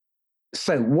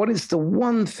So what is the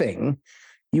one thing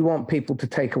you want people to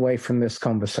take away from this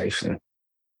conversation?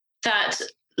 That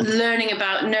learning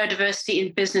about neurodiversity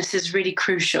in business is really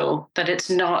crucial, that it's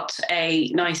not a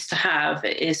nice to have,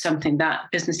 it is something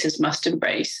that businesses must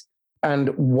embrace. And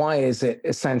why is it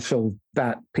essential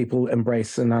that people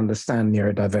embrace and understand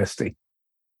neurodiversity?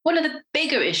 One of the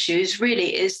bigger issues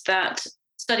really is that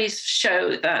studies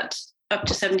show that up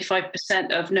to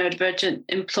 75% of neurodivergent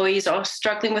employees are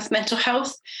struggling with mental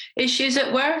health issues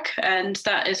at work. And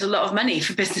that is a lot of money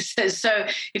for businesses. So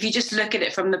if you just look at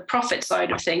it from the profit side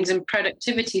of things and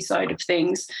productivity side of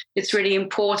things, it's really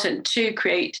important to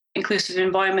create inclusive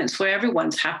environments where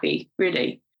everyone's happy,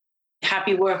 really.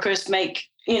 Happy workers make,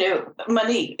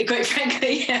 money. Quite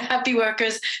frankly, happy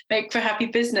workers make for happy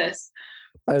business.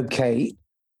 Okay.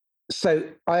 So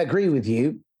I agree with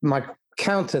you. My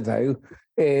counter, though,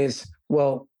 is,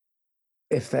 well,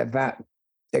 if they're that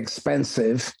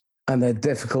expensive and they're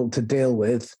difficult to deal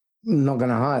with, I'm not going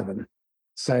to hire them.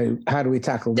 So how do we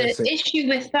tackle this? The issue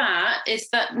with that is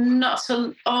that not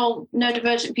all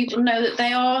neurodivergent people know that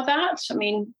they are that. I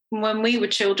mean, when we were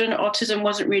children, autism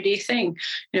wasn't really a thing.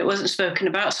 It wasn't spoken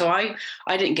about. So I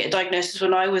didn't get a diagnosis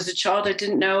when I was a child. I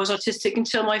didn't know I was autistic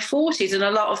until my 40s. And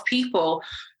a lot of people,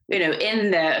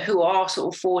 in there who are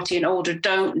sort of 40 and older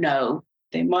don't know.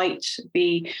 They might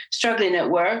be struggling at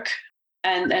work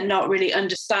and not really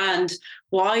understand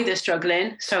why they're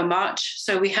struggling so much.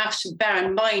 So we have to bear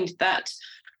in mind that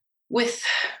with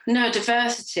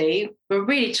neurodiversity, we're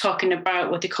really talking about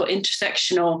what they call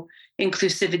intersectional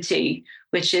inclusivity,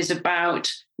 which is about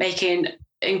making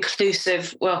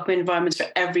inclusive, welcome environments for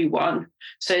everyone.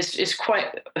 So it's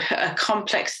quite a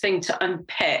complex thing to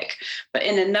unpick. But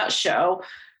in a nutshell,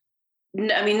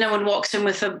 no one walks in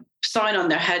with a sign on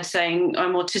their head saying,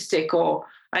 I'm autistic or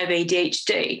I have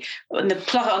ADHD. On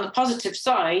the positive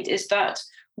side is that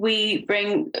we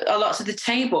bring a lot to the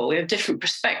table. We have different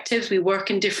perspectives. We work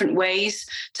in different ways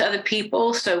to other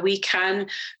people. So we can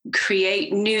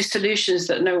create new solutions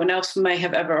that no one else may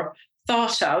have ever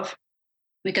thought of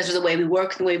because of the way we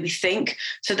work and the way we think.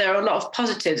 So there are a lot of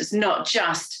positives. It's not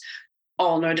just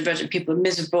all neurodivergent people are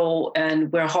miserable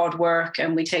and we're hard work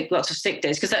and we take lots of sick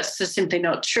days, because that's just simply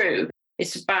not true.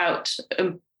 It's about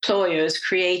employers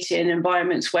creating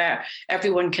environments where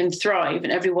everyone can thrive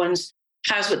and everyone's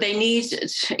has what they need.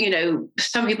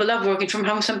 Some people love working from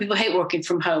home, some people hate working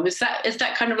from home. Is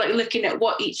that kind of like looking at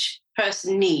what each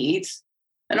person needs,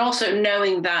 and also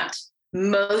knowing that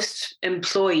most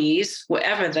employees,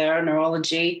 whatever their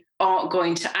neurology, aren't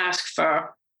going to ask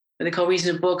for what they call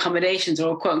reasonable accommodations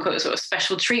or quote unquote sort of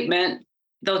special treatment.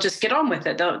 They'll just get on with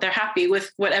it. They're happy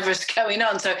with whatever's going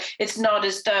on. So it's not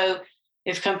as though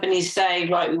if companies say,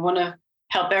 right, we want to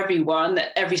help everyone,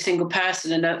 that every single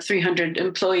person in a 300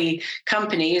 employee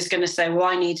company is going to say, well,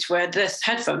 I need to wear this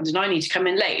headphones and I need to come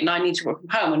in late and I need to work from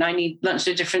home and I need lunch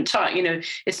at a different time.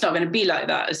 It's not going to be like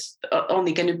that. It's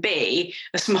only going to be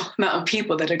a small amount of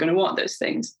people that are going to want those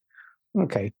things.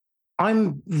 Okay.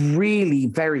 I'm really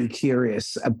very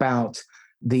curious about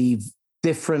the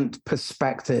different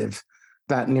perspective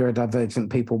that neurodivergent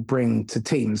people bring to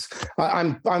teams.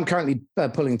 I'm currently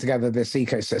pulling together this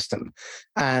ecosystem,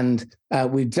 and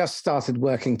we've just started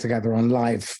working together on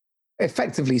live,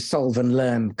 effectively solve and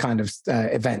learn kind of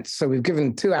events. So we've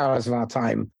given 2 hours of our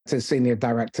time to senior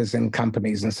directors in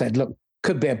companies and said, look,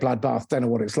 could be a bloodbath, don't know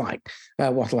what it's like,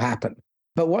 what'll happen.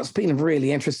 But what's been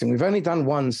really interesting, we've only done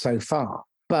one so far,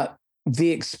 but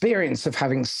the experience of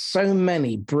having so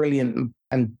many brilliant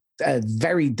and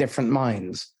very different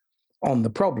minds on the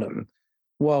problem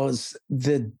was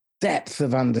the depth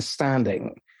of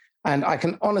understanding. And I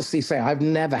can honestly say I've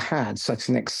never had such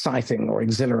an exciting or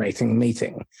exhilarating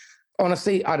meeting.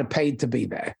 Honestly, I'd have paid to be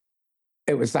there.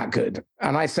 It was that good.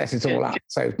 And I set it all up.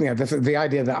 So, the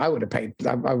idea that I would have paid,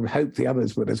 I would hope the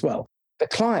others would as well. The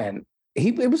client,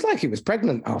 it was like he was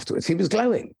pregnant afterwards. He was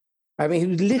glowing. I mean, he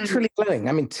was literally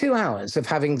glowing. 2 hours of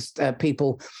having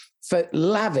people for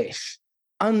lavish,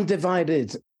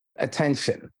 undivided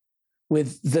attention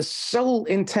with the sole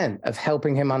intent of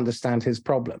helping him understand his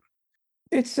problem.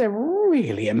 It's a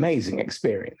really amazing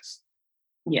experience.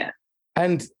 Yeah.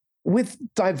 And with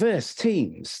diverse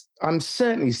teams, I'm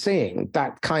certainly seeing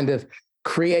that kind of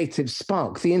creative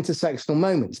spark, the intersectional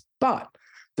moments. But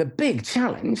the big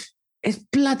challenge is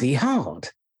bloody hard.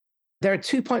 There are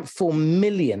 2.4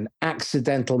 million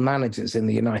accidental managers in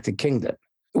the United Kingdom,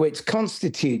 which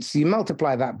constitutes, you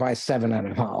multiply that by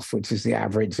 7.5, which is the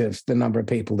average of the number of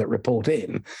people that report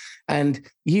in. And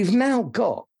you've now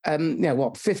got,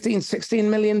 15, 16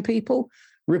 million people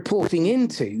reporting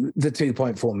into the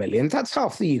 2.4 million. That's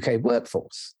half the UK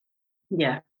workforce.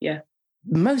 Yeah.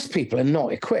 Most people are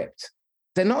not equipped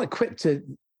they're not equipped to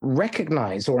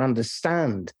recognize or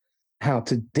understand how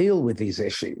to deal with these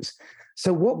issues.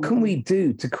 So what can we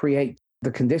do to create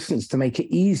the conditions to make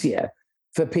it easier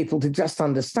for people to just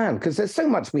understand? Because there's so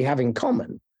much we have in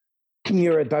common,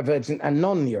 neurodivergent and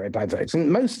non-neurodivergent.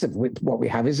 Most of what we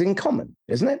have is in common,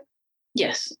 isn't it?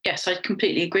 Yes, I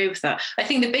completely agree with that. I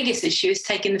think the biggest issue is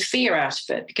taking the fear out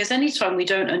of it, because anytime we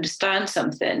don't understand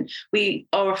something, we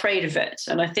are afraid of it.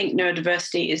 And I think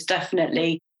neurodiversity is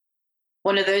definitely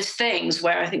one of those things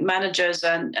where I think managers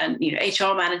and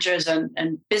HR managers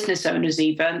and business owners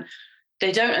even,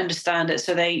 they don't understand it,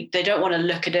 so they don't want to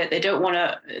look at it. They don't want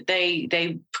to.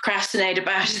 They procrastinate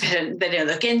about it. They don't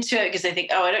look into it because they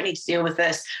think, oh, I don't need to deal with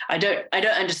this. I don't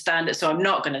understand it, so I'm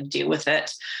not going to deal with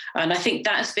it. And I think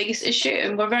that's the biggest issue.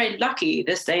 And we're very lucky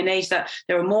this day and age that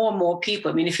there are more and more people.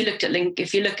 I mean, if you look at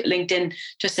LinkedIn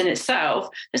just in itself,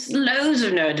 there's loads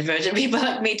of neurodivergent people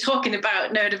like me talking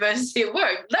about neurodiversity at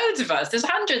work. Loads of us. There's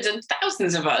hundreds and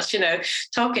thousands of us,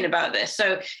 talking about this.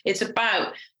 So it's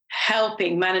about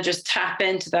helping managers tap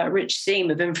into that rich seam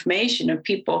of information of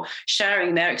people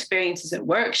sharing their experiences at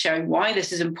work, sharing why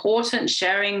this is important,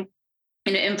 sharing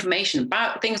information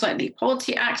about things like the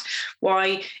Equality Act,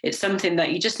 why it's something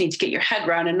that you just need to get your head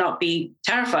around and not be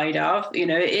terrified of. It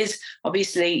is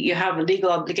obviously you have a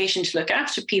legal obligation to look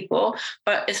after people,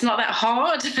 but it's not that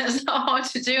hard. It's not hard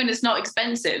to do and it's not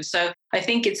expensive. So I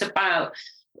think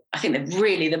that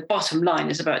really the bottom line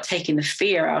is about taking the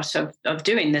fear out of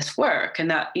doing this work, and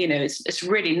that, it's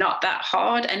really not that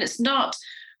hard, and it's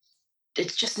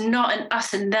just not an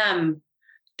us and them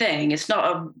thing. It's not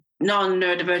a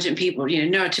non-neurodivergent people,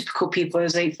 neurotypical people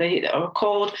as they are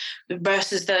called,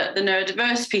 versus the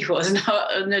neurodiverse people. It's not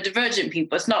neurodivergent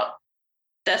people. It's not,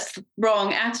 that's the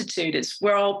wrong attitude.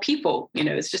 We're all people,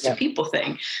 it's just a people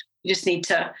thing. You just need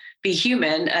to be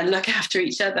human and look after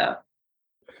each other.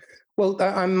 Well,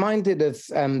 I'm minded of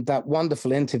that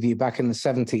wonderful interview back in the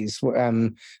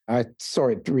 70s. I saw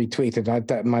it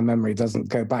retweeted. My memory doesn't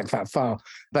go back that far.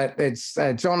 But it's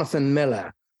Jonathan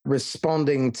Miller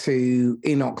responding to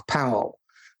Enoch Powell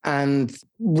and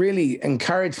really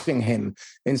encouraging him,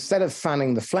 instead of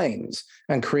fanning the flames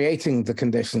and creating the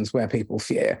conditions where people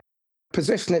fear,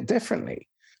 position it differently.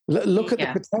 Look at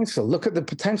the potential. Look at the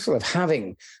potential of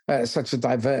having such a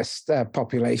diverse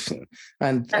population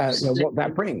and what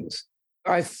that brings.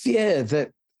 I fear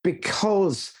that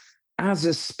because as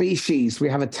a species, we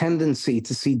have a tendency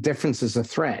to see difference as a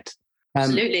threat.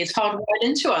 Absolutely. It's hardwired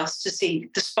into us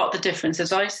to spot the difference,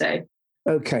 as I say.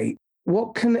 Okay.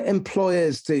 What can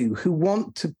employers do who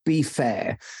want to be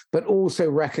fair, but also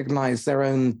recognize their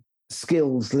own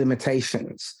skills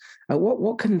limitations?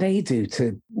 What can they do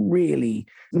to really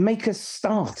make a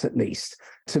start, at least,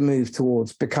 to move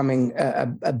towards becoming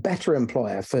a better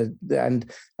employer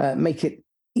and make it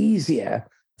easier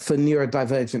for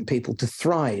neurodivergent people to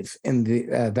thrive in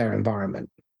their environment?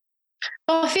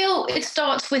 Well, I feel it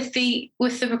starts with the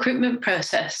recruitment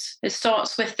process. It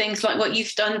starts with things like what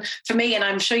you've done for me, and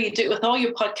I'm sure you do it with all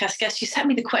your podcast guests. You sent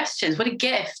me the questions. What a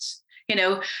gift.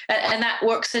 And that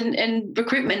works in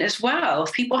recruitment as well.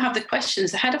 If people have the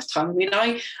questions ahead of time. I mean,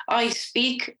 I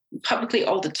speak publicly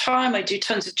all the time. I do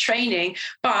tons of training,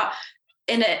 but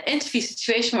in an interview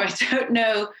situation where I don't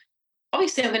know,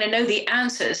 obviously I'm going to know the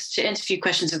answers to interview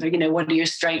questions of, what are your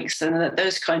strengths and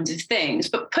those kinds of things.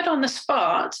 But put on the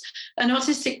spot, an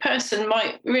autistic person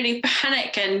might really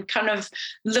panic and kind of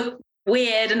look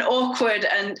weird and awkward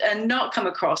and not come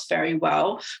across very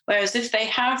well. Whereas if they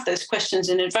have those questions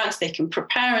in advance, they can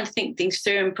prepare and think things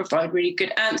through and provide really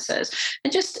good answers.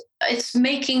 And it's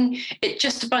making it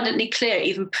just abundantly clear,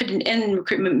 even putting in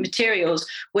recruitment materials,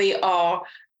 we are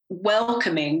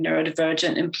welcoming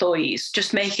neurodivergent employees,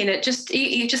 just making it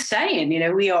you're just saying,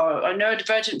 we are a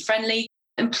neurodivergent friendly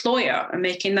employer, and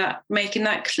making that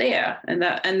clear, and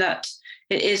that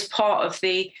it is part of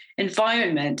the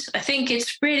environment. I think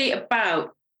it's really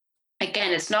about,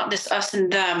 again, it's not this us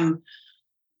and them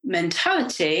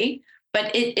mentality,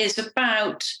 but it is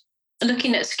about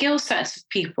looking at skill sets of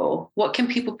people. What can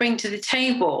people bring to the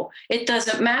table? It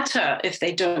doesn't matter if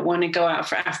they don't want to go out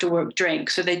for after work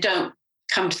drinks, or they don't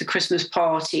come to the Christmas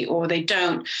party, or they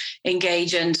don't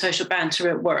engage in social banter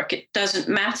at work. It doesn't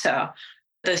matter.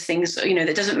 Those things,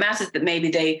 it doesn't matter that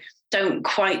maybe they don't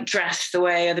quite dress the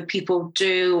way other people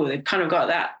do, or they've kind of got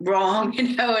that wrong,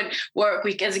 and work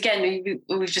weekends. Again,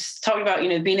 we've just talked about,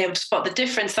 being able to spot the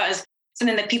difference. That is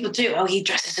something that people do. Oh, he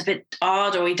dresses a bit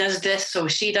odd, or he does this, or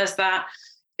she does that.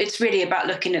 It's really about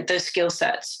looking at those skill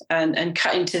sets and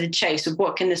cutting to the chase of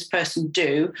what can this person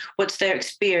do? What's their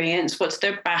experience? What's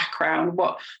their background?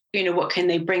 What can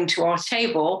they bring to our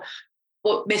table?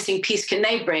 what missing piece can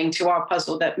they bring to our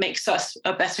puzzle that makes us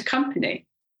a better company?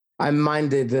 I'm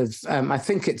minded of, I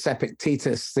think it's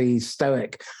Epictetus, the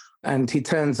Stoic, and he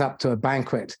turns up to a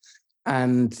banquet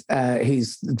and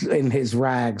he's in his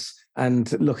rags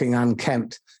and looking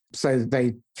unkempt. So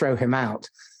they throw him out.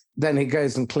 Then he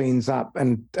goes and cleans up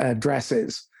and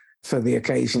dresses for the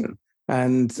occasion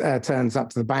and turns up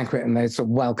to the banquet, and they sort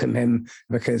of welcome him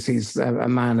because he's a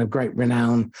man of great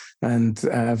renown and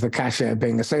the cashier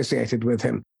being associated with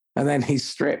him. And then he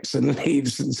strips and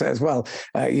leaves and says, well,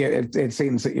 it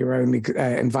seems that you're only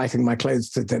inviting my clothes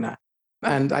to dinner.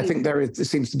 And I think there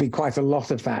seems to be quite a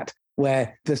lot of that,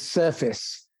 where the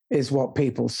surface is what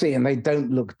people see and they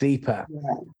don't look deeper. Yeah.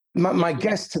 My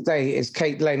guest today is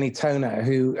Kate Laney-Toner,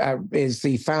 who is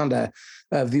the founder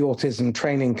of the Autism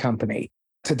Training Company.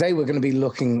 Today, we're going to be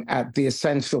looking at the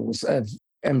essentials of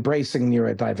embracing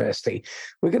neurodiversity.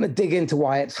 We're going to dig into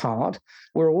why it's hard.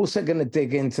 We're also going to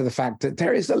dig into the fact that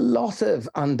there is a lot of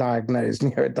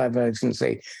undiagnosed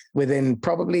neurodivergency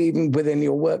probably even within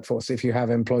your workforce if you have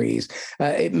employees.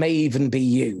 It may even be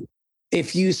you.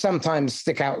 If you sometimes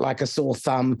stick out like a sore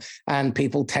thumb and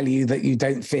people tell you that you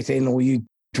don't fit in or you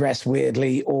dress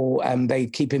weirdly, or they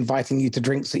keep inviting you to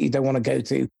drinks that you don't want to go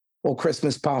to, or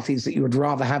Christmas parties that you would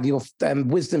rather have your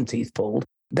wisdom teeth pulled,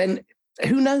 then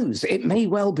who knows? It may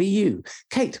well be you.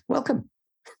 Kate, welcome.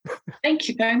 Thank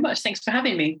you very much. Thanks for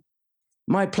having me.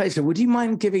 My pleasure. Would you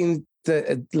mind giving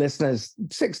the listeners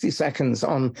 60 seconds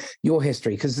on your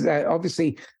history? Because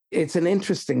obviously it's an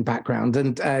interesting background,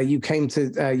 and you came to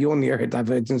your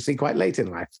neurodivergency quite late in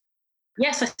life.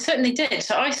 Yes, I certainly did.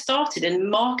 So I started in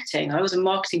marketing. I was in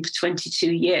marketing for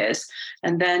 22 years.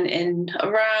 And then in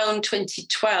around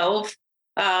 2012,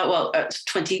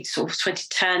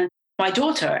 2010, my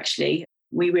daughter actually,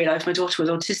 we realized my daughter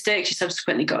was autistic. She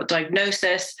subsequently got a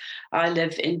diagnosis. I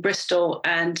live in Bristol.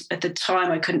 And at the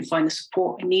time, I couldn't find the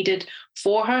support I needed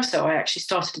for her. So I actually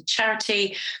started a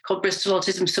charity called Bristol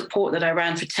Autism Support that I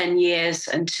ran for 10 years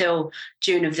until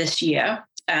June of this year.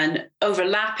 And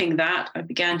overlapping that, I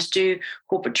began to do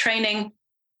corporate training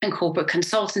and corporate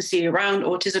consultancy around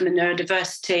autism and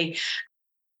neurodiversity.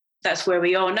 That's where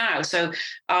we are now. So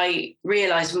I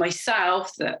realized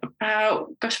myself that about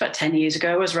 10 years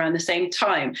ago, it was around the same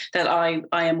time, that I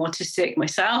am autistic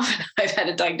myself. I've had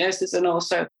a diagnosis and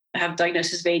also I have a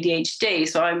diagnosis of ADHD.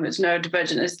 So I'm as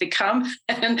neurodivergent as they come.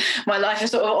 And my life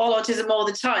is sort of all autism all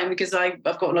the time because I've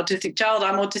got an autistic child.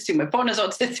 I'm autistic. My partner's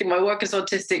autistic. My work is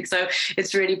autistic. So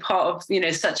it's really part of,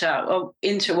 such a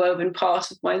interwoven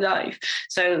part of my life.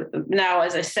 So now,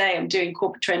 as I say, I'm doing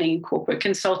corporate training and corporate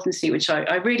consultancy, which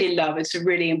I really love. It's a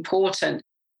really important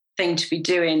thing to be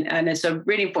doing, and it's a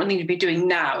really important thing to be doing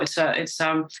now.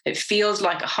 It feels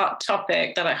like a hot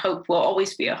topic that I hope will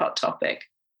always be a hot topic.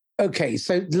 Okay,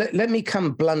 so let me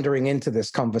come blundering into this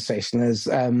conversation as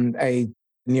a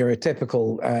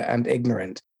neurotypical and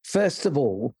ignorant. First of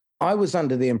all, I was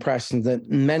under the impression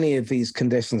that many of these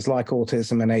conditions like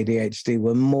autism and ADHD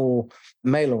were more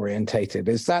male-orientated.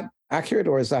 Is that accurate,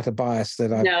 or is that a bias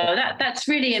that I? No, that's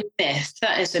really a myth.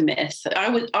 That is a myth.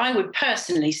 I would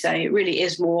personally say it really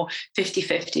is more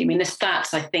 50-50. I mean, the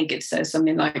stats, I think it says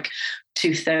something like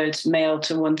 2/3 male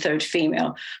to 1/3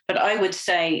 female. But I would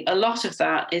say a lot of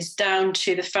that is down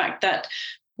to the fact that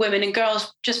women and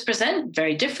girls just present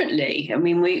very differently. I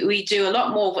mean, we do a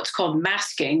lot more of what's called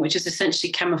masking, which is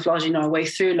essentially camouflaging our way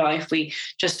through life. We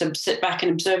just sit back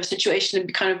and observe a situation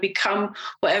and kind of become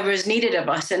whatever is needed of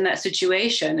us in that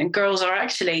situation. And girls are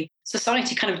actually,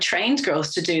 society kind of trains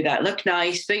girls to do that. Look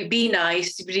nice, be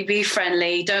nice, be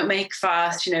friendly, don't make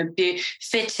fuss,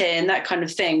 fit in, that kind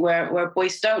of thing, where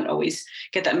boys don't always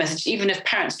get that message. Even if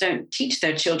parents don't teach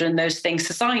their children those things,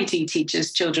 society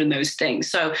teaches children those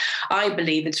things. So I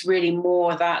believe it's really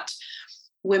more that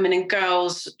women and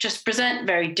girls just present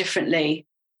very differently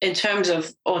in terms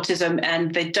of autism,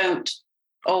 and they don't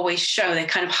always show. They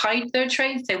kind of hide their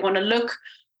traits. They want to look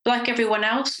like everyone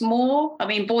else more. I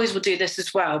mean, boys will do this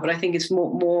as well, but I think it's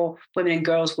more women and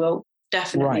girls will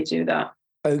definitely do that.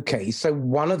 Okay, so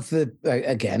one of the,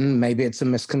 again, maybe it's a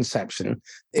misconception,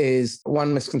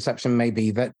 one misconception may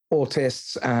be that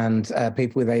autists and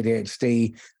people with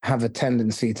ADHD have a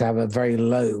tendency to have a very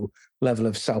low level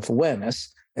of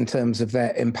self-awareness in terms of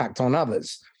their impact on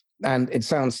others. And it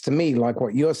sounds to me like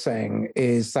what you're saying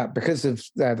is that because of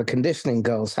the conditioning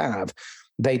girls have,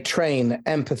 they train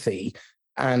empathy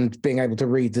and being able to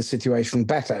read the situation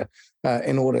better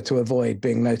in order to avoid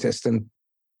being noticed and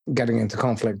getting into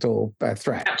conflict or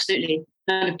threat. Absolutely,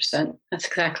 100%. That's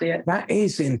exactly it. That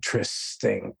is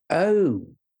interesting. Oh,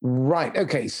 right.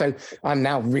 Okay, so I'm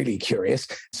now really curious.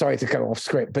 Sorry to go off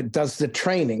script, but does the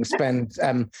training spend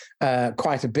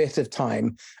quite a bit of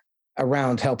time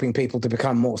around helping people to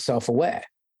become more self-aware.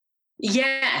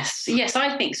 Yes,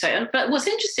 I think so. But what's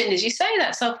interesting is you say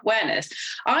that self-awareness.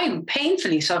 I'm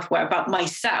painfully self-aware about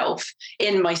myself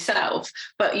in myself,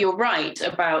 but you're right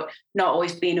about not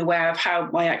always being aware of how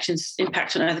my actions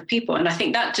impact on other people. And I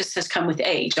think that just has come with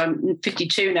age. I'm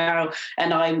 52 now,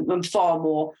 and I'm far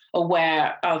more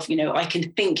aware of, I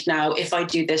can think now, if I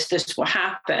do this, this will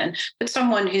happen. But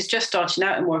someone who's just starting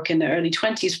out and work in their early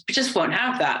 20s just won't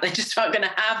have that. They just aren't going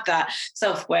to have that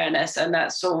self-awareness and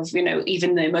that sort of,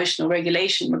 even the emotional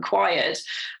regulation required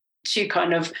to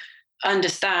kind of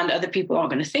understand other people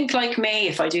aren't going to think like me.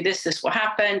 If I do this, this will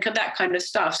happen. That kind of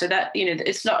stuff. So that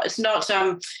it's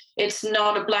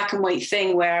not a black and white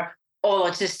thing where all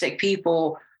autistic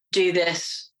people do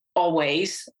this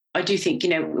always. I do think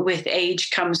with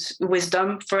age comes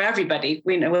wisdom for everybody.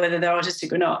 Whether they're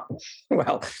autistic or not.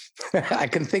 Well, I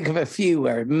can think of a few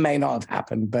where it may not have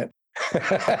happened, but.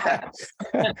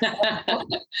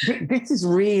 This is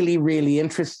really, really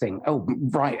interesting. Oh,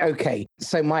 right. Okay.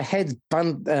 So my head's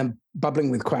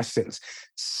bubbling with questions.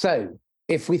 So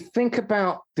if we think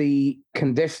about the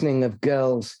conditioning of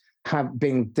girls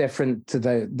being different to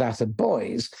that of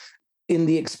boys, in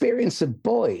the experience of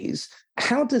boys,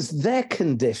 how does their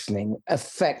conditioning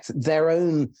affect their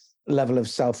own level of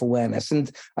self-awareness?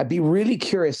 And I'd be really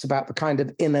curious about the kind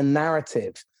of inner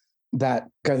narrative that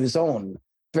goes on,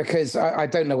 because I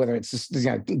don't know whether it's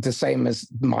the same as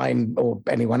mine or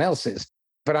anyone else's,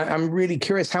 but I'm really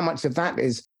curious how much of that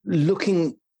is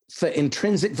looking for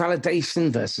intrinsic validation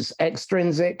versus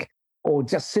extrinsic, or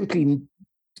just simply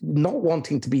not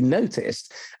wanting to be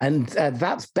noticed, and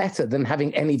that's better than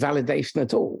having any validation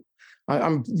at all.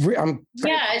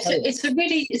 It's a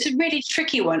really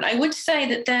tricky one. I would say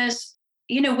that there's,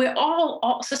 we're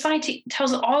all society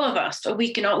tells all of us that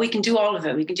we can do all of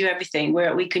it. We can do everything.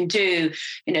 Where we can do,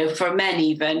 for men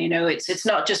even, it's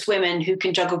not just women who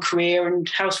can juggle career and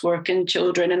housework and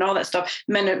children and all that stuff.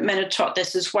 Men are taught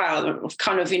this as well. Of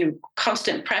kind of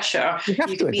constant pressure. You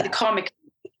can be the comic,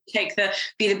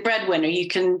 be the breadwinner. You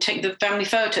can take the family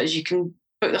photos. You can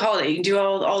book the holiday. You can do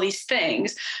all these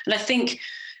things. And I think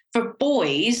for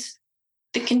boys,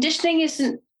 the conditioning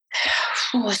isn't.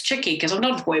 It's tricky because I'm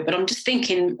not a boy, but I'm just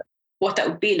thinking what that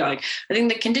would be like. I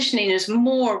think the conditioning is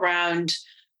more around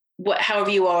however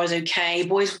you are is okay.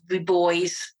 Boys will be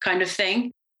boys kind of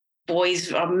thing.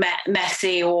 Boys are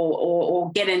messy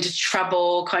or get into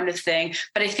trouble kind of thing.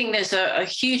 But I think there's a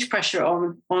huge pressure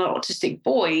on autistic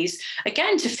boys,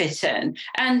 again, to fit in.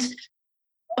 And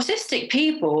autistic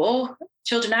people,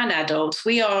 children and adults,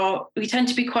 we tend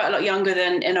to be quite a lot younger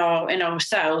than in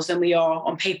ourselves than we are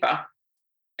on paper.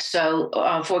 So,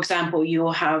 for example,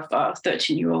 you'll have a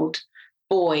 13-year-old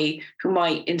boy who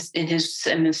might, in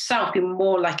himself, be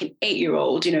more like an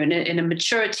 8-year-old, in a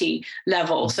maturity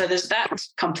level. So that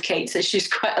complicates issues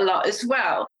quite a lot as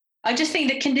well. I just think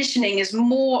the conditioning is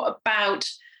more about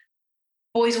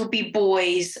boys will be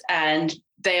boys and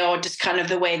they are just kind of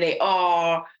the way they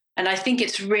are. And I think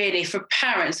it's really for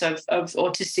parents of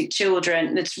autistic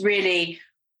children, it's really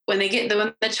when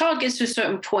the child gets to a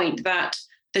certain point that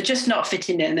they're just not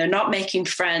fitting in. They're not making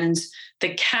friends.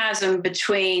 The chasm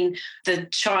between the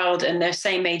child and their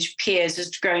same age peers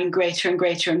is growing greater and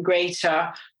greater and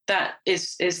greater. That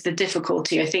is the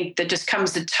difficulty. I think there just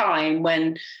comes a time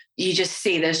when you just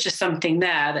see there's just something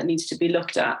there that needs to be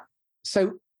looked at.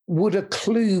 So would a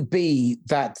clue be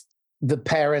that the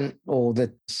parent or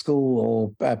the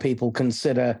school or people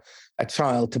consider a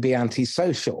child to be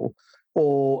antisocial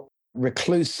or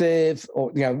reclusive,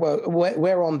 or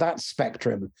where on that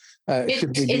spectrum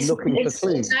should we be looking for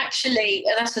clues? It's actually,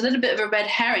 that's a little bit of a red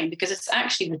herring, because it's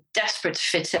actually we're desperate to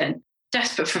fit in,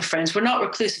 desperate for friends. We're not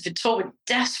reclusive at all. We're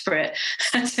desperate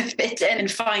to fit in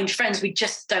and find friends. We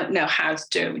just don't know how to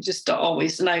do it. We just don't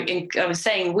always. And I was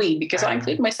saying we because I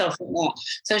include myself in that.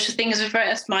 Social things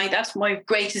that's my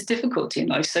greatest difficulty in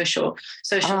life. Social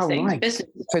things, right. Business.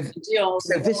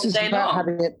 So this is about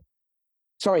having it.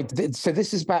 Sorry, so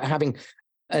this is about having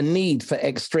a need for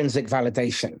extrinsic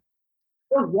validation.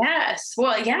 Oh, yes.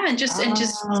 Well, yeah, and just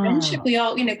friendship. We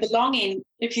all, belonging.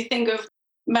 If you think of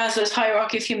Maslow's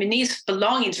hierarchy of human needs,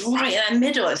 belonging is right in the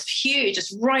middle. It's huge.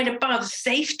 It's right above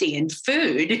safety and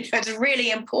food. It's really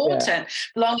important. Yeah.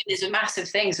 Belonging is a massive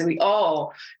thing. So we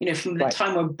all, from the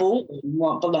time we're born,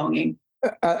 want belonging.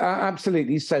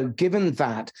 Absolutely. So given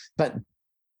that, but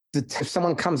if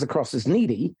someone comes across as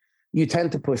needy, you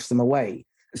tend to push them away.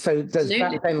 So does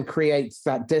that then create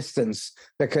that distance,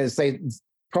 because they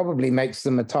probably makes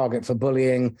them a target for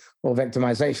bullying or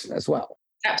victimization as well?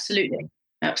 Absolutely.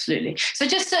 Absolutely. So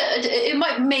it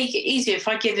might make it easier if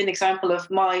I give an example of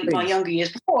my Please. younger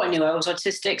years before I knew I was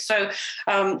autistic. So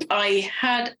I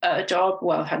had a job,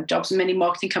 well, I had jobs in many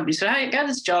marketing companies. So I got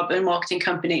this job in a marketing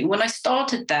company. When I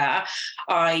started there,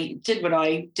 I did what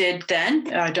I did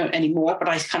then. I don't anymore, but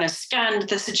I kind of scanned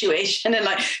the situation and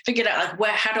like figured out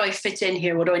like how do I fit in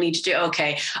here? What do I need to do?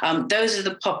 Okay, those are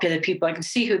the popular people. I can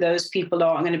see who those people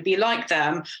are. I'm going to be like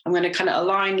them. I'm going to kind of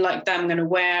align like them. I'm going to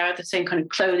wear the same kind of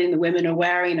clothing the women are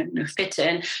wearing and fit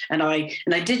in. And I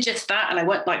did just that. And I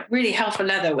went like really hell for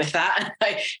leather with that.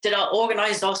 And I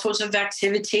organized all sorts of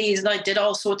activities and I did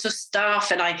all sorts of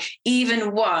stuff. And I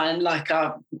even won like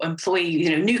a employee,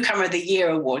 newcomer of the year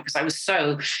award because I was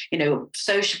so,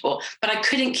 sociable. But I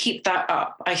couldn't keep that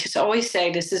up. I just always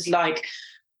say this is like,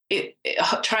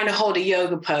 trying to hold a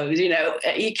yoga pose,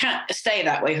 you can't stay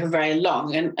that way for very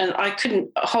long. And I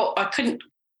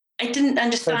didn't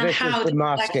understand how the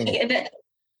masking.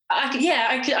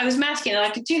 I was masking and I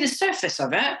could do the surface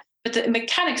of it, but the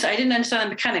mechanics, I didn't understand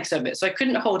the mechanics of it. So I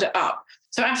couldn't hold it up.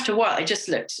 So after a while, I just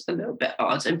looked a little bit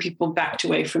odd and people backed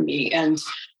away from me. And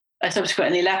I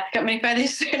subsequently left Company fairly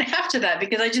soon after that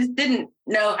because I just didn't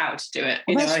know how to do it.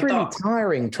 Well, that's really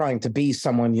tiring trying to be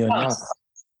someone you're not.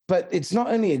 But it's not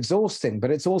only exhausting,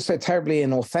 but it's also terribly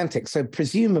inauthentic. So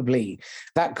presumably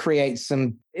that creates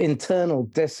some internal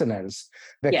dissonance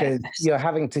because you're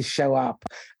having to show up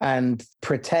and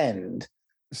pretend.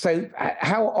 So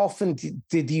how often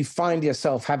did you find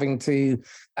yourself having to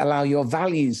allow your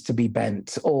values to be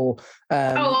bent or...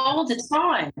 all the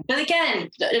time. But again,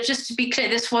 just to be clear,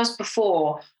 this was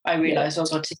before I realized I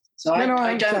was autistic. So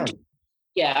I don't...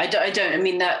 Yeah, I don't. I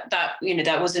mean,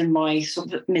 that was in my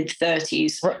sort of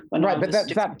mid-30s. Right, but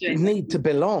that need to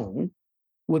belong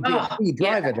would be a key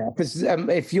driver there. Because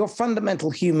if your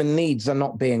fundamental human needs are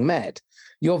not being met,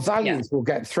 your values will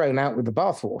get thrown out with the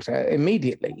bathwater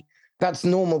immediately. That's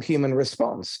normal human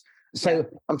response. So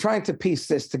I'm trying to piece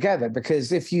this together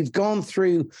because if you've gone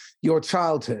through your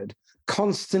childhood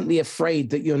constantly afraid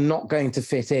that you're not going to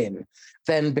fit in,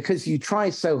 then because you try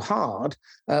so hard,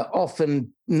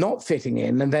 often not fitting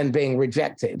in and then being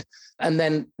rejected, and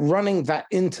then running that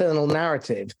internal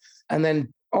narrative, and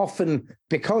then often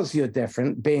because you're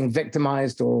different, being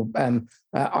victimized or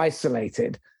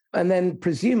isolated, and then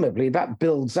presumably that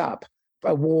builds up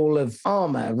a wall of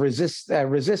armor,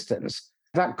 resistance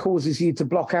that causes you to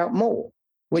block out more.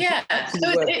 So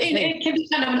it can be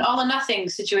kind of an all or nothing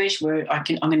situation where I'm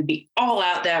going to be all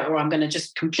out there, or I'm going to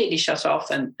just completely shut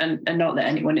off and not let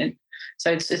anyone in.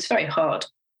 So it's very hard.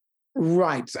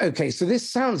 Right. Okay. So this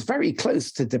sounds very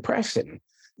close to depression.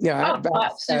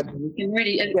 Absolutely. You can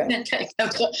really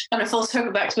kind of full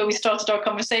circle back to where we started our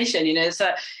conversation.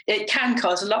 It can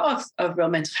cause a lot of real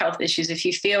mental health issues if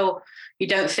you feel you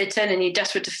don't fit in and you're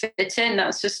desperate to fit in.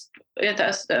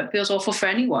 That feels awful for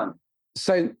anyone.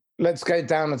 So let's go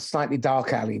down a slightly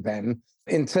dark alley then.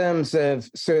 In terms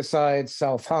of suicide,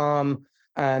 self-harm,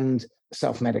 and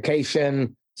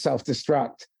self-medication,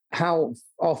 self-destruct, how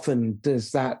often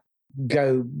does that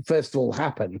first of all,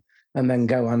 happen and then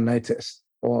go unnoticed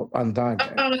or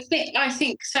undiagnosed? I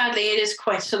think sadly it is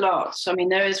quite a lot. So, I mean,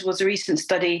 was a recent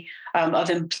study of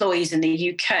employees in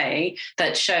the UK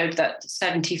that showed that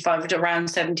around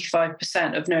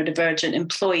 75% of neurodivergent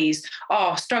employees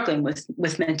are struggling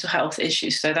with mental health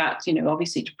issues. So that,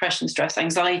 obviously depression, stress,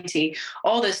 anxiety,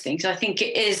 all those things. I think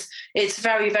it's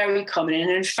very, very common.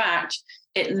 And in fact,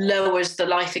 it lowers the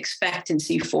life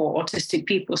expectancy for autistic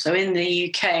people. So in the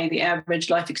UK, the average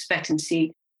life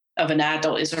expectancy of an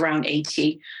adult is around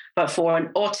 80. But for an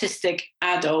autistic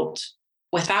adult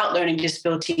without learning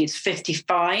disability, it's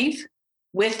 55.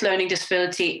 With learning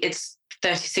disability, it's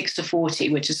 36 to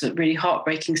 40, which is a really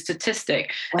heartbreaking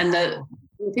statistic. Wow. And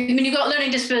when you've got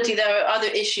learning disability, there are other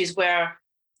issues where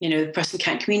the person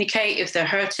can't communicate if they're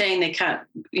hurting. They can't,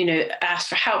 ask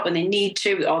for help when they need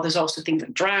to. Or there's also things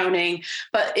like drowning.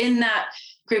 But in that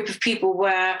group of people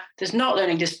where there's not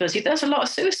learning disability, there's a lot of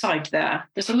suicide there.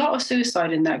 There's a lot of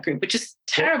suicide in that group, which is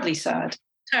terribly sad.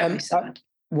 Terribly sad.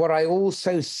 What I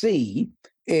also see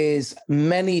is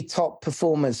many top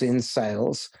performers in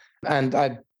sales, and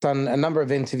I've done a number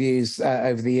of interviews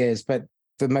over the years, but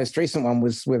the most recent one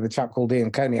was with a chap called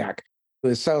Ian Koniak, who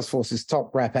is Salesforce's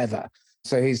top rep ever.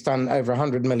 So he's done over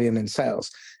 100 million in sales.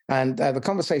 And the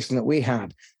conversation that we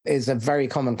had is a very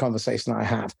common conversation I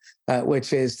have,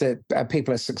 which is that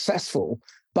people are successful,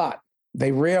 but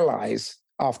they realize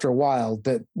after a while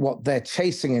that what they're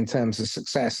chasing in terms of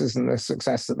success isn't the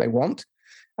success that they want.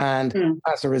 And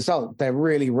as a result, they're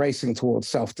really racing towards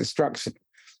self-destruction.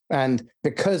 And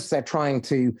because they're trying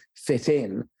to fit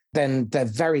in, then they're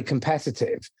very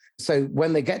competitive. So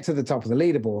when they get to the top of the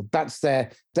leaderboard, that's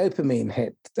their dopamine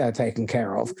hit taken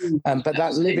care of. But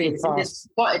that living fast, it's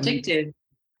quite addictive.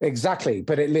 Exactly.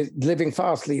 But living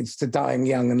fast leads to dying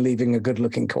young and leaving a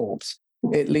good-looking corpse.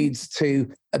 It leads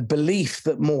to a belief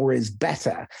that more is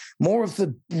better. More of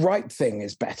the right thing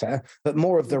is better, but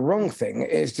more of the wrong thing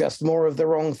is just more of the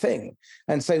wrong thing.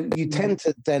 And so you tend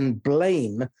to then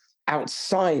blame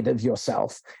outside of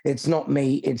yourself. It's not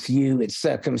me, it's you, it's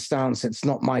circumstance, it's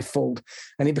not my fault.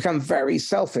 And you become very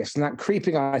selfish, and that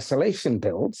creeping isolation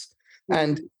builds.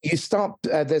 And you start,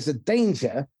 there's a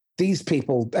danger. These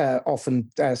people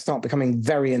often start becoming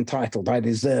very entitled. I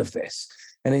deserve this.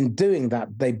 And in doing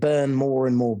that, they burn more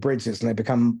and more bridges, and they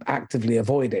become actively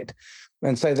avoided.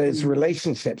 And so those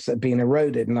relationships that have been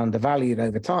eroded and undervalued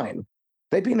over time,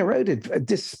 they've been eroded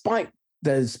despite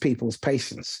those people's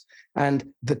patience.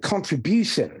 And the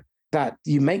contribution that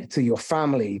you make to your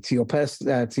family, to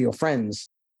your friends,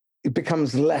 it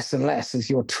becomes less and less as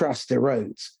your trust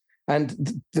erodes.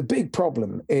 And the big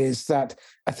problem is that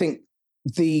I think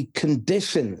the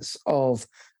conditions of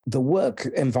the work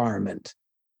environment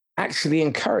actually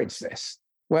encourage this.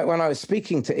 When I was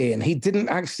speaking to Ian, he didn't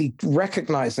actually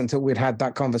recognize until we'd had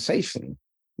that conversation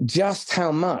just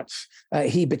how much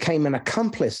he became an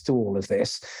accomplice to all of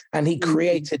this. And he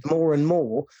created more and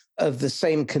more of the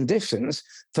same conditions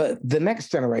for the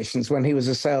next generations when he was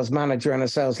a sales manager and a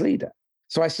sales leader.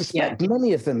 So I suspect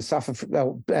many of them have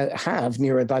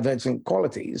neurodivergent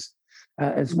qualities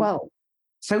as well.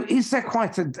 So is there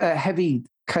quite a heavy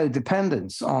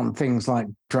codependence on things like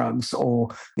drugs or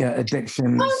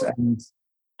addictions?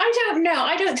 I don't know.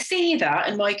 I don't see that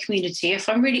in my community, if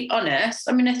I'm really honest.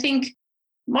 I mean, I think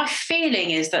my feeling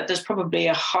is that there's probably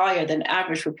a higher than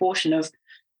average proportion of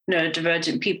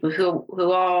neurodivergent people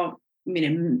who are,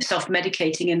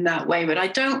 self-medicating in that way. But I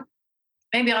don't.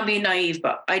 Maybe I'm being naive,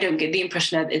 but I don't get the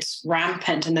impression that it's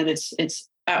rampant and that it's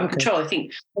out of control. I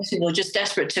think most people are just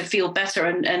desperate to feel better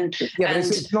and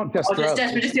it's not just drugs. Just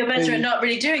desperate to feel better and not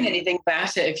really doing anything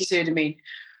about it, if you see what I mean.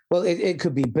 Well, it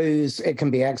could be booze, it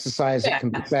can be exercise, it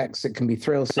can be sex, it can be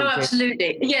thrill seeking. Oh,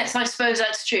 absolutely. Yes, I suppose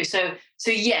that's true. So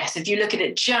yes, if you look at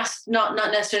it just not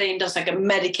necessarily just like a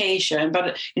medication,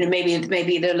 but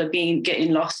maybe they'll have been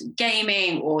getting lost in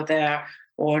gaming or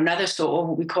another sort of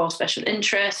what we call special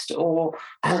interest, or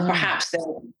perhaps they're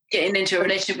getting into a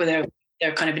relationship where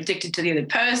they're kind of addicted to the other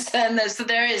person. So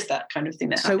there is that kind of thing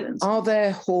that happens. So are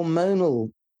there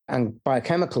hormonal and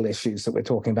biochemical issues that we're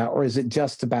talking about, or is it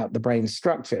just about the brain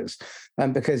structures?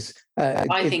 Because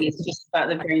I think it's just about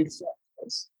the brain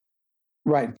structures.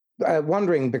 Right.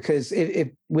 Wondering, because if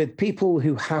with people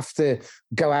who have to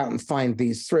go out and find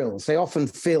these thrills, they often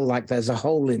feel like there's a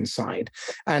hole inside.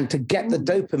 And to get the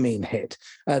dopamine hit,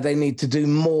 they need to do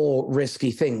more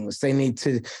risky things. They need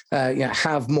to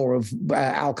have more of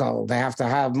alcohol. They have to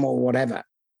have more whatever.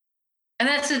 And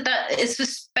it's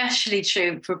especially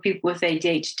true for people with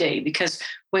ADHD, because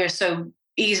we're so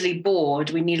easily bored.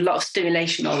 We need a lot of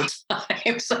stimulation all the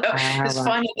time. So it's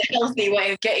finding a healthy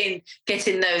way of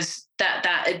getting those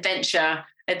that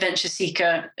adventure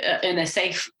seeker in a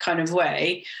safe kind of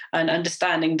way, and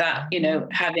understanding that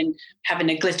having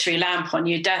a glittery lamp on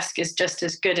your desk is just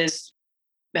as good as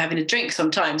having a drink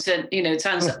sometimes. And it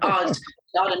sounds odd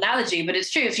analogy, but it's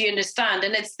true if you understand.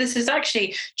 And this is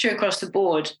actually true across the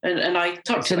board. And I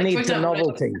talk to, like, for example,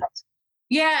 novelty.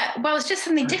 Yeah, well, it's just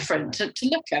something different to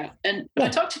look at. And I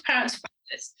talk to parents about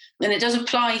this, and it does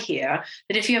apply here,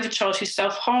 that if you have a child who's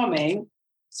self-harming,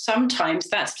 sometimes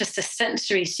that's just a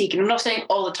sensory seeking. I'm not saying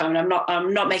all the time, and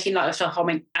I'm not making light of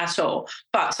self-harming at all,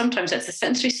 but sometimes that's a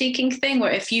sensory seeking thing,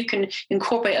 where if you can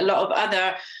incorporate a lot of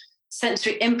other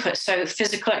sensory inputs, so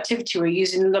physical activity, we're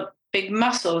using the big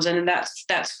muscles, and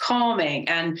that's calming,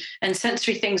 and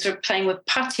sensory things are playing with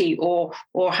putty or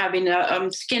having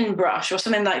a skin brush or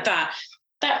something like that.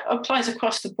 That applies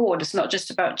across the board. It's not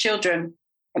just about children.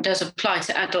 It does apply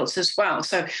to adults as well.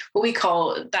 So what we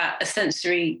call that a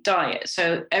sensory diet.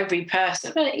 So every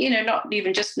person, not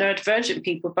even just neurodivergent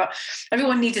people, but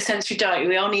everyone needs a sensory diet.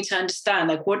 We all need to understand,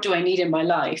 like, what do I need in my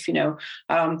life?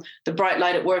 The bright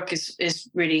light at work is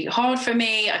really hard for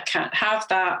me. I can't have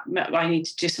that. I need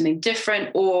to do something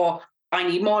different, or I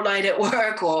need more light at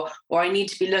work, or I need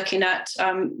to be looking at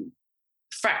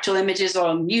fractal images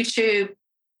on YouTube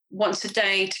once a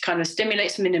day to kind of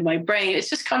stimulate something in my brain. It's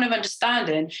just kind of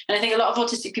understanding. And I think a lot of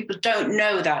autistic people don't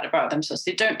know that about themselves.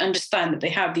 They don't understand that they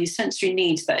have these sensory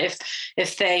needs, that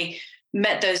if they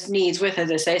met those needs with,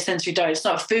 as I say, a sensory diet, it's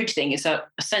not a food thing, it's a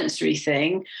sensory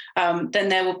thing, then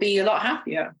they will be a lot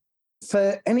happier.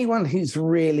 For anyone who's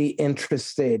really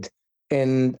interested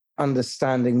in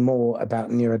understanding more about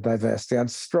neurodiversity,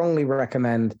 I'd strongly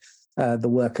recommend the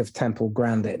work of Temple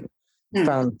Grandin.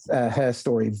 Found her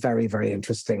story very, very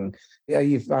interesting.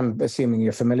 I'm assuming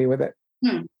you're familiar with it.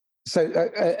 So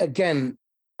again,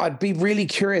 I'd be really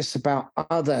curious about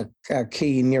other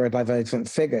key neurodivergent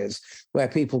figures where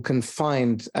people can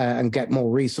find and get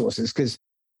more resources, because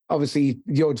obviously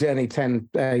your journey 10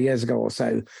 years ago or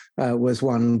so was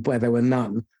one where there were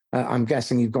none. I'm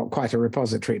guessing you've got quite a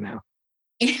repository now.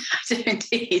 Yeah, I do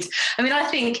indeed. I mean, I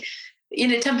think,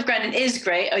 Temple Grandin is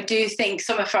great. I do think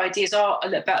some of her ideas are a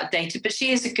little bit outdated, but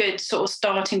she is a good sort of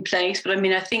starting place. But I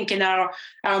mean, I think in our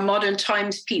modern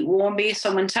times, Pete Warmby is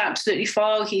someone to absolutely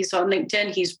follow. He's on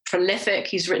LinkedIn. He's prolific.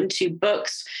 He's written 2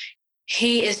 books.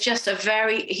 He is just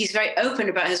he's very open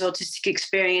about his autistic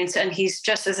experience. And he's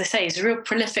just, as I say, he's a real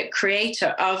prolific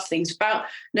creator of things about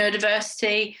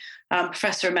neurodiversity.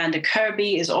 Professor Amanda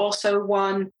Kirby is also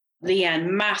one. Leanne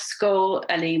Maskell,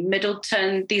 Ellie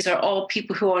Middleton. These are all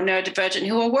people who are neurodivergent,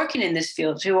 who are working in this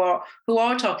field, who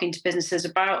are talking to businesses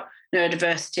about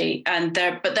neurodiversity,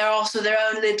 but they're also their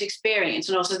own lived experience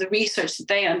and also the research that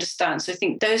they understand. So I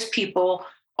think those people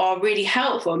are really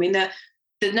helpful. I mean,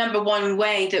 the number one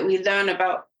way that we learn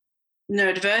about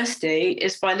neurodiversity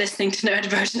is by listening to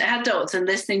neurodivergent adults and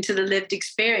listening to the lived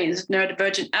experience of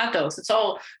neurodivergent adults. It's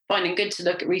all fine and good to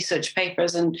look at research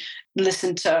papers and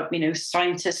listen to,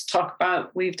 scientists talk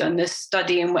about, we've done this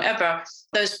study and whatever.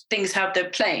 Those things have their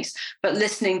place. But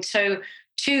listening to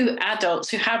adults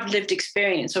who have lived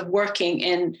experience of working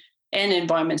in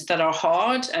environments that are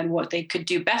hard and what they could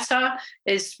do better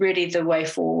is really the way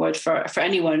forward for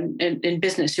anyone in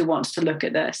business who wants to look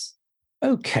at this.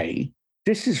 Okay.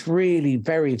 This is really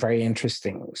very, very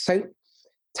interesting. So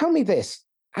tell me this,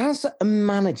 as a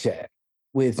manager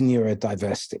with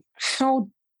neurodiversity, how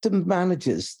do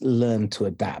managers learn to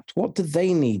adapt? What do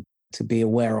they need to be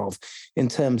aware of in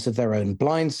terms of their own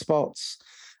blind spots?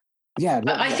 Yeah.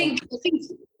 I think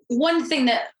one thing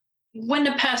that when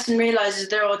a person realizes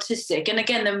they're autistic, and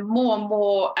again, there are more and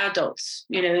more adults,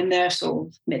 in their sort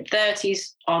of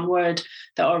mid-30s onward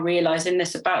that are realizing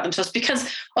this about themselves, because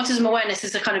autism awareness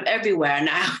is kind of everywhere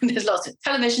now. There's lots of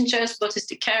television shows with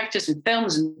autistic characters and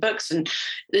films and books, and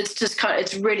it's just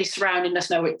it's really surrounding us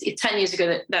now. It's 10 years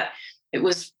ago that it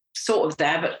was sort of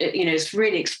there, but it's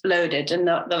really exploded in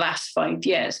the last 5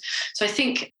 years. So I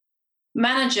think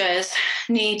managers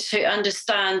need to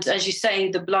understand, as you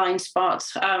say, the blind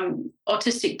spots.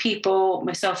 Autistic people,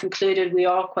 myself included, we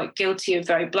are quite guilty of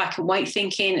very black and white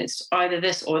thinking. It's either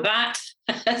this or that.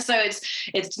 So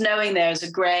it's knowing there's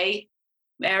a grey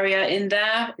area in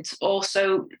there. It's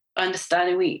also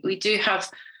understanding we do have,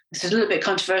 this is a little bit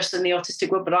controversial in the autistic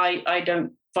world, but I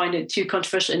don't find it too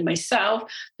controversial in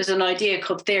myself. There's an idea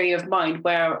called theory of mind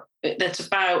where that's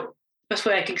about, best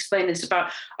way I can explain it is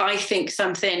about, I think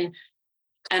something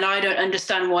and I don't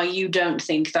understand why you don't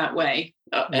think that way.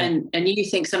 And you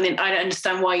think something, I don't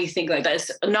understand why you think like that.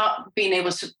 It's not being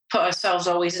able to put ourselves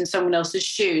always in someone else's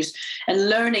shoes. And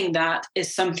learning that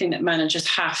is something that managers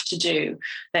have to do.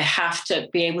 They have to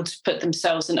be able to put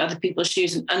themselves in other people's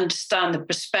shoes and understand the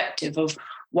perspective of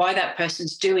why that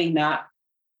person's doing that.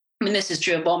 I mean, this is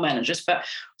true of all managers, but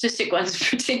autistic ones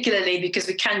particularly, because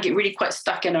we can get really quite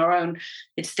stuck in our own,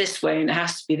 it's this way and it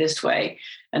has to be this way.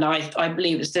 And I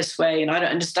believe it's this way and I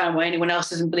don't understand why anyone else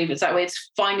doesn't believe it's that way.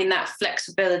 It's finding that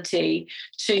flexibility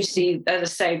to see, as I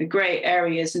say, the grey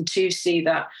areas and to see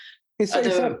that. Is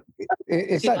that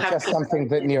just something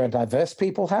that neurodiverse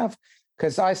people have?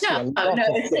 Because I see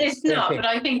it's not. But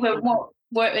I think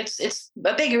it's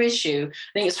a bigger issue.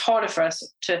 I think it's harder for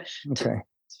us to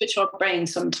switch our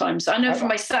brains sometimes. I know for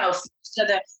myself,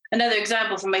 another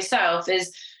example for myself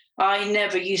is I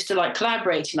never used to like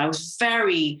collaborating. I was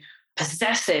very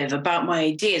possessive about my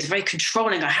ideas, very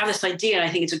controlling. I have this idea and I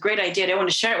think it's a great idea. I don't want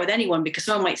to share it with anyone because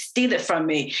someone might steal it from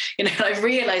me. I've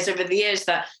realized over the years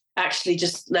that actually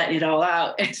just letting it all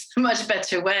out is a much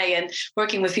better way. And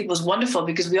working with people is wonderful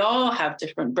because we all have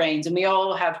different brains and we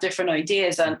all have different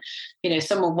ideas. And,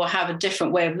 someone will have a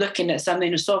different way of looking at something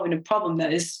and solving a problem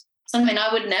that is something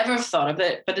I would never have thought of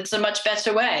it, but it's a much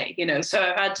better way, So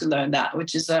I've had to learn that,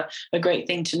 which is a great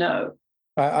thing to know.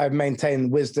 I maintain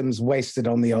wisdom's wasted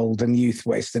on the old and youth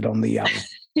wasted on the young.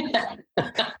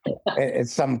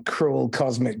 It's some cruel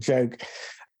cosmic joke.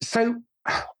 So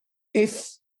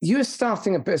if you're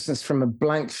starting a business from a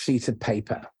blank sheet of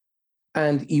paper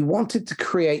and you wanted to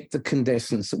create the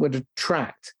conditions that would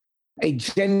attract a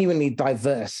genuinely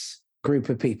diverse group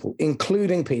of people,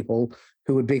 including people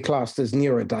who would be classed as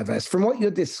neurodiverse. From what you're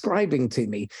describing to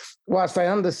me, whilst I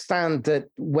understand that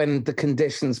when the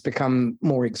conditions become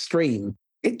more extreme,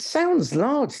 it sounds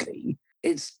largely,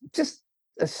 it's just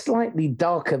a slightly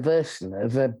darker version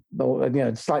of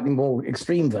slightly more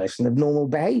extreme version of normal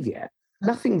behavior.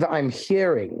 Nothing that I'm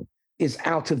hearing is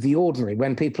out of the ordinary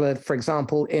when people are, for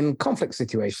example, in conflict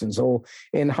situations or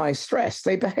in high stress.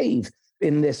 They behave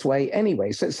in this way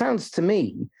anyway. So it sounds to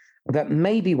me that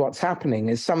maybe what's happening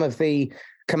is some of the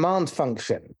command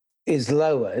function is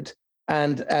lowered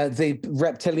and the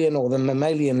reptilian or the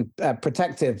mammalian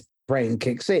protective brain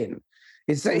kicks in.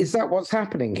 Is that what's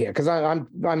happening here? Because I'm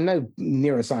no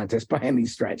neuroscientist by any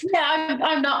stretch. Yeah,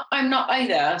 I'm not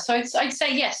either. So I'd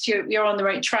say yes, you're on the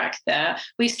right track there.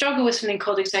 We struggle with something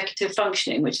called executive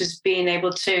functioning, which is being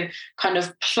able to kind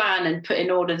of plan and put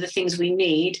in order the things we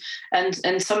need. And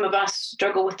some of us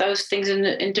struggle with those things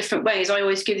in different ways. I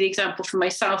always give the example for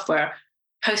myself where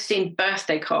posting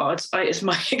birthday cards is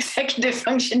my executive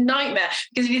function nightmare,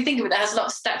 because if you think of it, it has a lot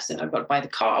of steps in it. I've got to buy the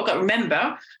card, I've got to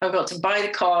remember, I've got to buy the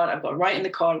card, I've got to write in the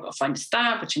card, I've got to find the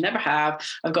stamp, which you never have,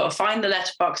 I've got to find the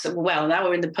letterbox. Well, now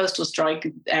we're in the postal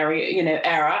strike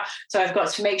era, so I've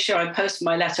got to make sure I post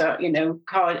my letter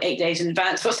card 8 days in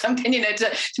advance or something,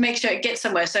 to make sure it gets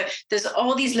somewhere. So there's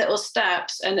all these little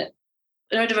steps, and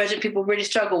neurodivergent people really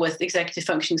struggle with executive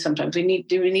functioning sometimes. We need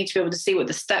to be able to see what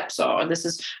the steps are. I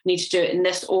need to do it in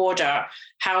this order.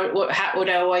 What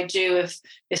do I do if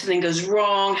something goes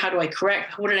wrong? How do I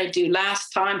correct? What did I do last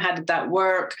time? How did that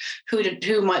work?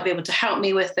 Who might be able to help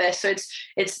me with this? So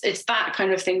it's that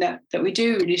kind of thing that we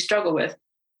do really struggle with.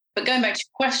 But going back to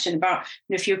your question about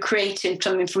if you're creating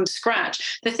something from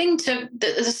scratch, there's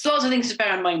lots of things to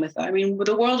bear in mind with that. I mean,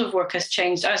 the world of work has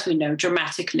changed, as we know,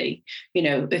 dramatically.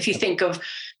 If you think of,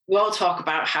 we all talk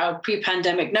about how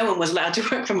pre-pandemic, no one was allowed to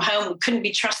work from home, couldn't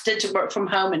be trusted to work from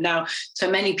home. And now so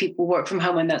many people work from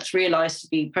home, and that's realized to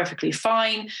be perfectly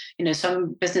fine.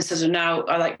 Some businesses are now,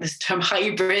 I like this term,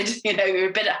 hybrid, you're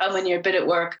a bit at home and you're a bit at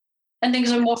work. And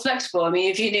things are more flexible. I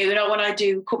mean, if when I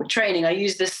do corporate training, I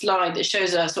use this slide that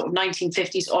shows a sort of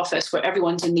 1950s office where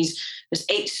everyone's in there's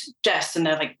 8 desks and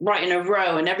they're like right in a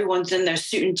row, and everyone's in their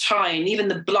suit and tie, and even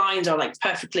the blinds are like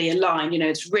perfectly aligned.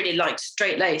 It's really like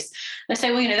straight laced. And I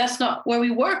say, well, that's not where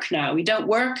we work now. We don't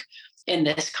work in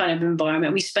this kind of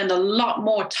environment. We spend a lot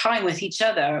more time with each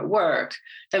other at work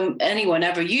than anyone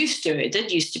ever used to. It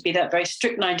did used to be that very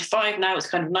strict 9 to 5. Now it's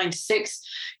kind of 9 to 6,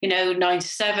 9 to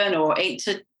 7 or 8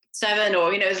 to 7,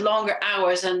 or it's longer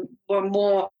hours, and we're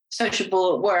more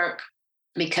sociable at work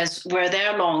because we're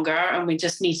there longer and we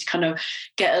just need to kind of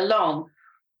get along.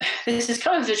 This is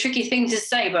kind of a tricky thing to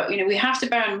say, but we have to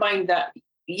bear in mind that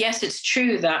yes, it's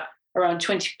true that around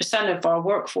 20% of our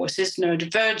workforce is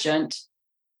neurodivergent.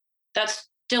 That's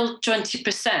still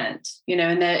 20%,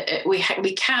 and we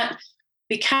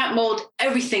can't mold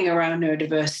everything around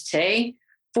neurodiversity.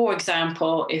 For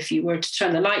example, if you were to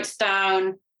turn the lights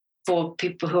down for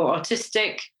people who are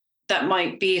autistic, that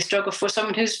might be a struggle for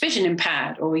someone who's vision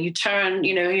impaired. Or you turn,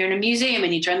 you're in a museum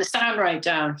and you turn the sound right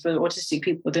down for autistic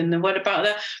people. Then what about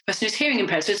the person who's hearing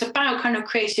impaired? So it's about kind of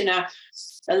creating a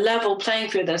level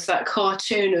playing field. That's that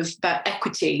cartoon about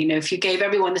equity. If you gave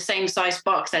everyone the same size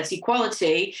box, that's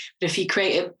equality. But if you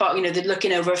create they're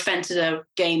looking over a fence at a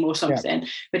game or something. Yeah.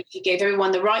 But if you gave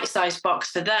everyone the right size box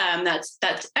for them, that's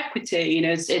equity.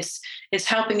 It's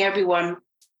helping everyone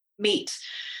meet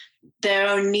their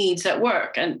own needs at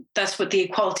work. And that's what the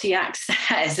Equality Act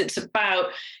says. It's about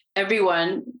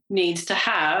everyone needs to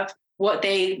have what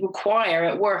they require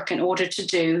at work in order to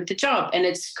do the job. And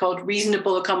it's called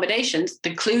reasonable accommodations.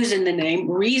 The clue's in the name,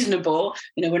 reasonable.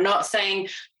 We're not saying,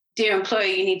 dear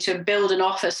employee, you need to build an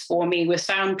office for me with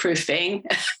soundproofing.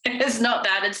 It's not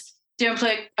that. It's, dear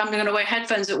employee, I'm going to wear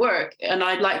headphones at work, and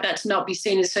I'd like that to not be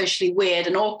seen as socially weird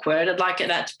and awkward. I'd like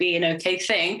that to be an okay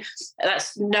thing.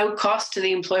 That's no cost to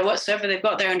the employer whatsoever. They've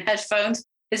got their own headphones.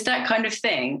 It's that kind of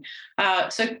thing.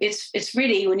 So it's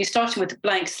really, when you're starting with a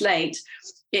blank slate,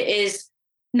 it is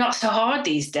not so hard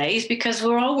these days because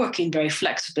we're all working very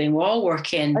flexibly. We're all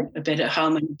working a bit at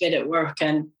home and a bit at work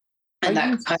and that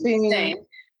kind of thing.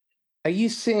 Are you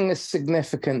seeing a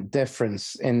significant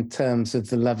difference in terms of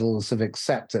the levels of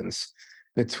acceptance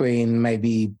between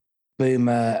maybe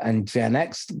Boomer and Gen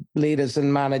X leaders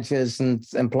and managers and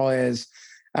employers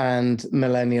and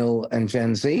Millennial and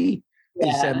Gen Z?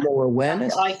 Yeah. Is there more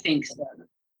awareness? I think so.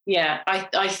 Yeah,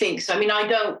 I think so. I mean,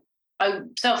 I'm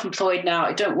self-employed now.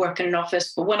 I don't work in an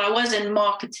office, but when I was in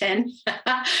marketing,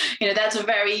 that's a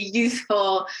very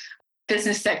youthful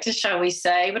business sector, shall we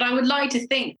say. But I would like to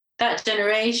think that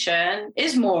generation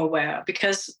is more aware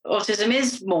because autism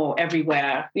is more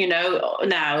everywhere,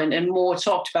 now and more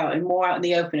talked about and more out in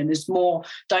the open, and there's more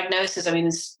diagnosis. I mean,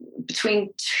 it's between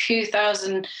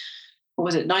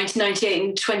 1998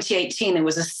 and 2018, there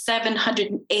was a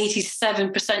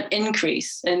 787%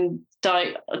 increase in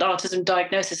autism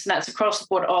diagnosis, and that's across the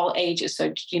board, all ages.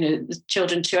 So,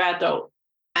 children to adult.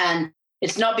 And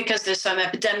it's not because there's some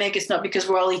epidemic. It's not because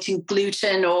we're all eating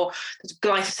gluten or there's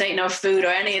glyphosate in our food or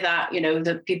any of that,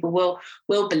 that people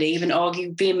will believe and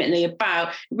argue vehemently about.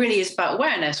 It really is about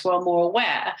awareness. We're more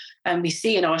aware, and we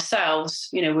see in ourselves,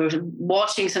 we're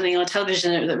watching something on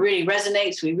television that really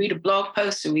resonates. We read a blog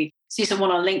post, or we see someone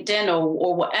on LinkedIn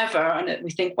or whatever, and we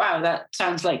think, wow, that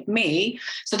sounds like me.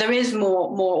 So there is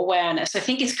more awareness. I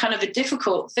think it's kind of a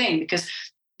difficult thing because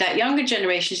that younger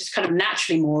generation is just kind of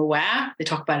naturally more aware. They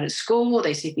talk about it at school,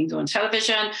 they see things on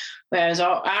television, whereas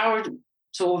our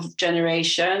sort of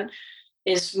generation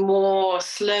is more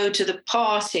slow to the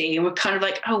party. And we're kind of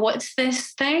like, oh, what's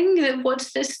this thing?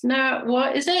 What's this? No,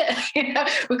 what is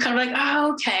it? We're kind of like,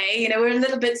 oh, okay. We're a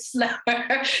little bit slower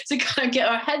to kind of get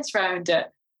our heads around it.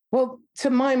 Well, to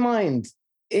my mind,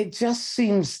 it just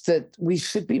seems that we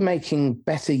should be making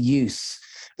better use.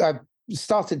 I've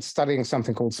started studying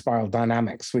something called spiral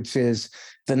dynamics, which is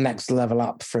the next level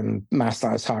up from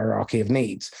Maslow's hierarchy of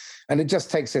needs. And it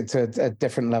just takes it to a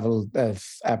different level of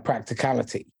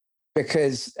practicality,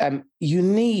 because you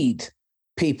need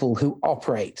people who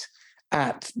operate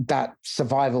at that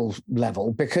survival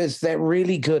level because they're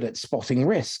really good at spotting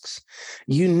risks.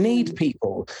 You need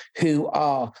people who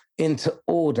are into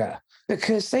order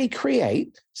because they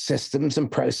create systems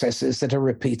and processes that are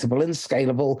repeatable and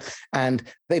scalable, and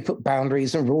they put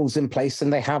boundaries and rules in place,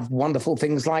 and they have wonderful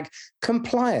things like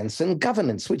compliance and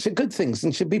governance, which are good things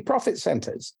and should be profit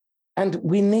centers. And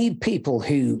we need people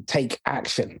who take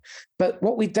action. But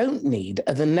what we don't need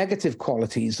are the negative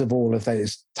qualities of all of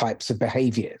those types of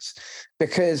behaviors,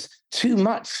 because too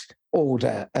much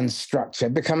order and structure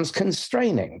becomes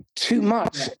constraining. Too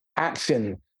much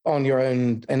action on your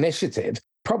own initiative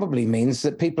probably means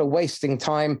that people are wasting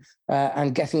time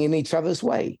and getting in each other's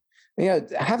way.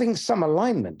 Having some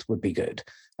alignment would be good.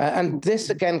 And this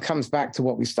again comes back to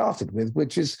what we started with,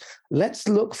 which is let's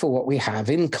look for what we have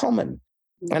in common.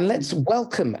 And let's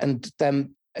welcome and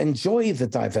enjoy the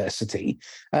diversity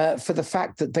for the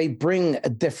fact that they bring a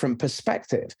different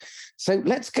perspective. So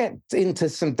let's get into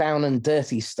some down and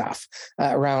dirty stuff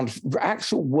around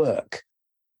actual work.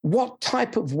 What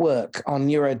type of work are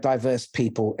neurodiverse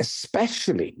people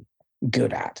especially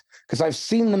good at? Because I've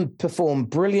seen them perform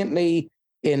brilliantly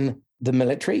in the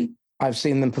military. I've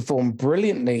seen them perform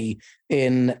brilliantly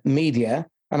in media,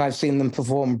 and I've seen them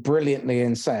perform brilliantly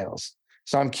in sales.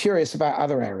 So I'm curious about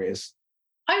other areas.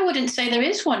 I wouldn't say there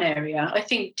is one area. I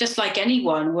think just like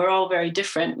anyone, we're all very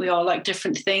different. We all like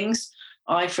different things.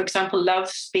 I, for example, love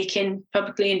speaking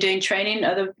publicly and doing training.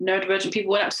 Other neurodivergent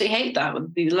people would absolutely hate that. It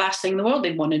would be the last thing in the world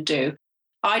they'd want to do.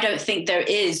 I don't think there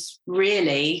is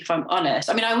really, if I'm honest.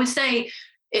 I mean, I would say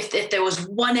if there was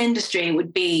one industry, it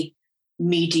would be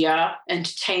media,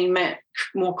 entertainment,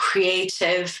 more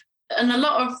creative. And a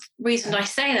lot of reason I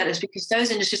say that is because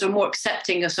those industries are more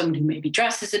accepting of someone who maybe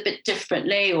dresses a bit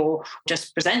differently or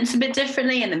just presents a bit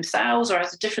differently in themselves or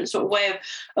has a different sort of way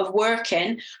of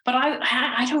working. But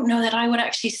I don't know that I would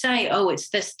actually say, oh, it's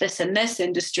this, and this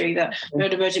industry that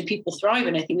neurodivergent people thrive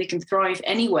in. I think we can thrive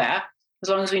anywhere as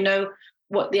long as we know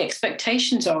what the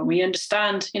expectations are. We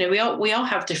understand, we all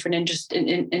have different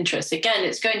interests. Again,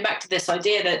 it's going back to this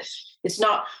idea that it's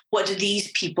not what do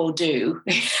these people do,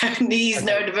 these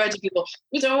neurodivergent people.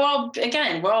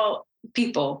 We're all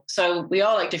people. So we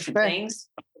all like different things.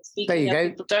 There you go.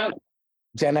 People don't.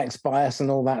 Gen X bias and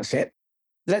all that shit.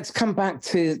 Let's come back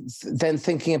to then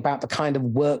thinking about the kind of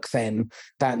work then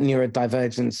that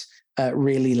neurodivergence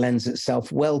really lends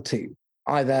itself well to,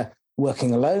 either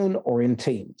working alone or in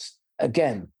teams.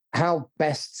 Again, how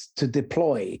best to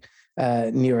deploy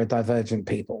neurodivergent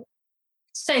people?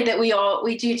 Say that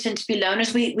we do tend to be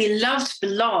loners. We love to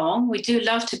belong. We do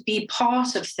love to be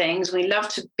part of things. We love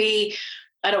to be,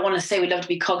 I don't want to say we love to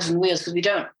be cogs and wheels because we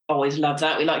don't always love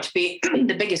that. We like to be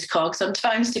the biggest cog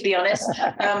sometimes, to be honest.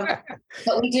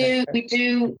 But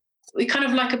we kind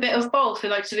of like a bit of both. We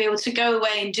like to be able to go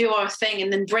away and do our thing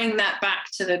and then bring that back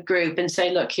to the group and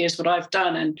say, look, here's what I've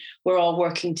done. And we're all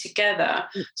working together.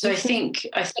 So I think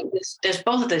there's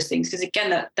both of those things, because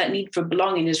again, that need for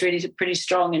belonging is really pretty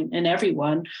strong in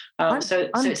everyone. I'm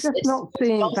just not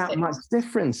seeing that much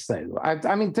difference though.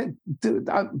 I mean,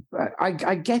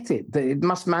 I get it, that it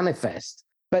must manifest,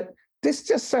 but this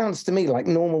just sounds to me like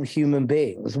normal human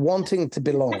beings wanting to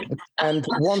belong and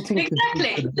wanting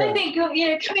exactly. To I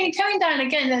think coming down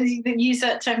again, you use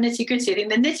that term nitty gritty. I think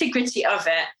the nitty gritty of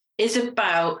it is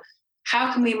about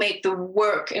how can we make the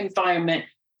work environment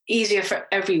easier for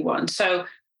everyone. So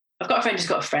I've got a friend who's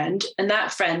got a friend, and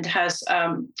that friend has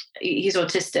he's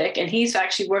autistic, and he's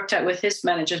actually worked out with his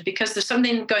managers because there's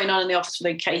something going on in the office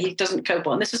with okay, he doesn't cope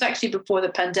well. And this was actually before the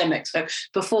pandemic, so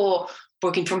before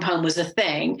working from home was a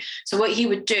thing. So what he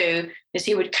would do is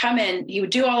he would come in, he would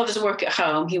do all of his work at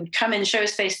home, he would come in, show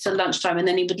his face till lunchtime, and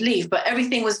then he would leave. But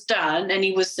everything was done, and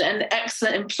he was an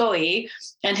excellent employee,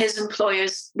 and his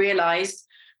employers realized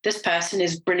this person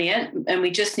is brilliant and we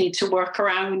just need to work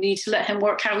around. We need to let him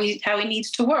work how he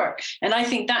needs to work. And I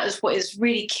think that is what is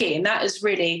really key. And that is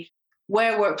really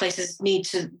where workplaces need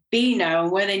to be now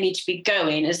and where they need to be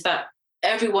going, is that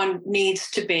everyone needs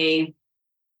to be,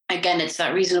 again, it's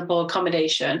that reasonable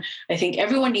accommodation. I think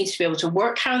everyone needs to be able to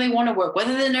work how they want to work,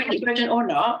 whether they're neurodivergent or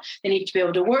not. They need to be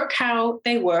able to work how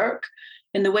they work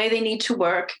in the way they need to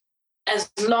work, as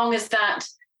long as that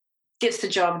gets the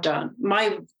job done.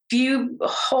 My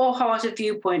wholehearted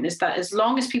viewpoint is that as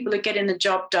long as people are getting the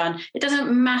job done, it doesn't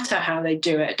matter how they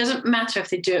do it. It doesn't matter if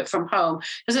they do it from home.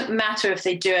 It doesn't matter if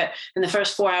they do it in the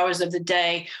first 4 hours of the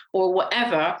day or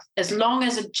whatever. As long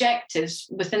as objectives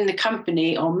within the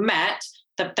company are met,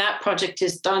 that project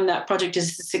is done, that project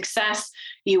is a success.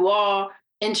 You are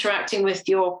interacting with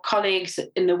your colleagues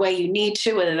in the way you need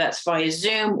to, whether that's via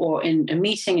Zoom or in a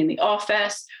meeting in the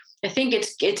office. I think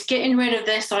it's getting rid of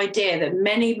this idea that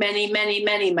many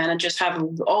managers have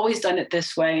always done it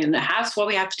this way, and that's why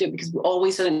we have to do it because we've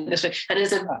always done it this way. That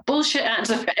is a bullshit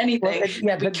answer for anything.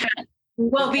 We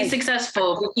won't be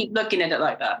successful if we keep looking at it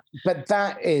like that. But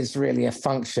that is really a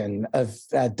function of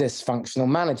dysfunctional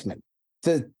management.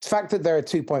 The fact that there are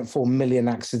 2.4 million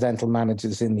accidental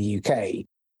managers in the UK,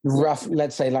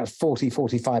 let's say like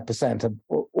 45%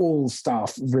 of all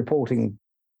staff reporting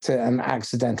to an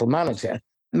accidental manager.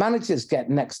 Managers get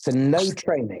next to no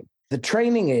training. The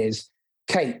training is,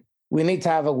 Kate, we need to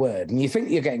have a word. And you think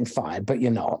you're getting fired, but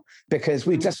you're not, because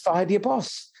we just fired your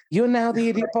boss. You're now the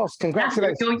idiot boss.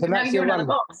 Congratulations. And that's your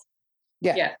runway.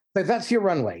 Yeah. So that's your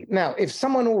runway. Now, if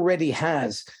someone already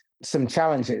has some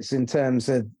challenges in terms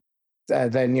of their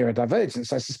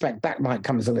neurodivergence, I suspect that might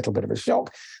come as a little bit of a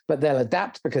shock, but they'll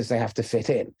adapt because they have to fit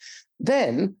in.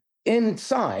 Then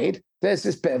inside, there's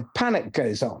this bit of panic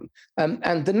goes on.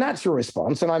 And the natural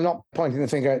response, and I'm not pointing the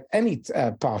finger at any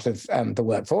part of the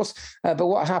workforce, but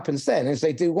what happens then is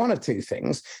they do one of two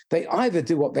things. They either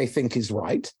do what they think is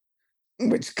right,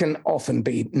 which can often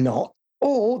be not,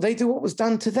 or they do what was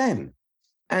done to them.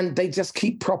 And they just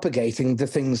keep propagating the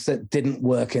things that didn't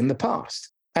work in the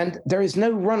past. And there is no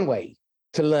runway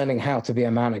to learning how to be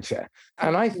a manager.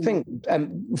 And I think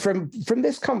from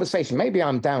this conversation, maybe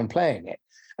I'm downplaying it,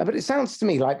 but it sounds to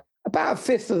me like about a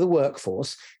fifth of the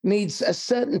workforce needs a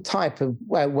certain type of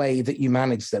way that you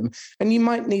manage them. And you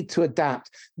might need to adapt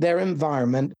their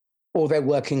environment or their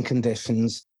working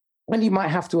conditions. And you might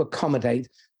have to accommodate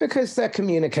because their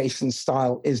communication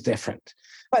style is different.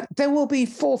 But there will be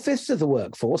 4/5 of the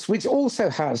workforce, which also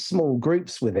has small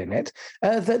groups within it,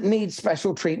 that need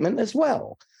special treatment as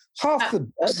well. Half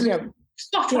the...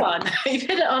 Spot on. You've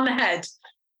hit it on the head.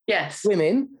 Yes.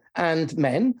 Women and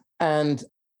men and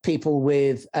people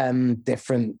with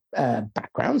different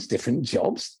backgrounds, different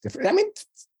jobs. I mean,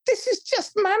 this is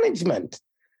just management.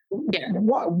 Yeah.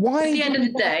 Why? At the end of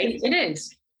the day, it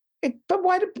is. But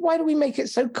why do we make it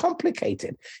so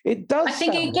complicated? It does. I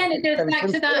think again, it goes back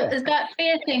to that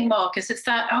fear thing, Marcus. It's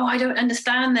that I don't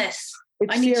understand this.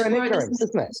 It's I need fear to and work. ignorance, This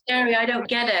isn't it? Scary. I don't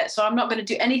get it, so I'm not going to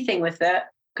do anything with it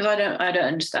because I don't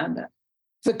understand it.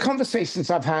 The conversations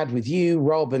I've had with you,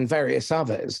 Rob, and various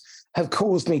others have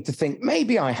caused me to think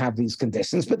maybe I have these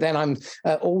conditions, but then I'm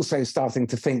also starting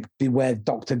to think, beware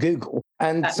Dr. Google.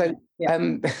 And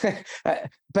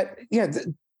but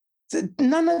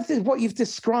none of what you've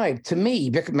described to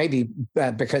me, maybe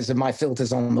because of my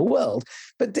filters on the world,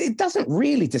 but it doesn't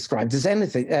really describe as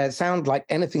anything, sound like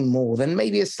anything more than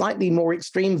maybe a slightly more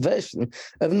extreme version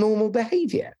of normal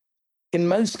behavior. In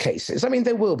most cases, I mean,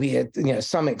 there will be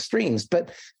some extremes,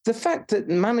 but the fact that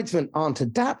management aren't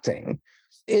adapting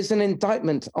is an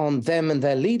indictment on them and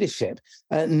their leadership,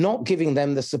 not giving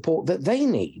them the support that they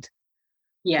need.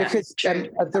 Yeah, because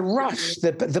the rush,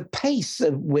 the pace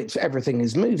at which everything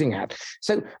is moving at.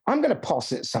 So I'm going to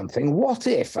posit something. What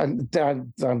if, and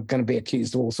I'm going to be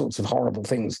accused of all sorts of horrible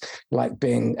things, like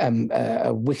being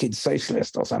a wicked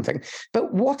socialist or something,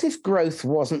 but what if growth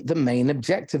wasn't the main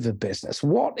objective of business?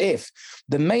 What if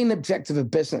the main objective of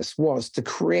business was to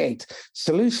create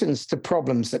solutions to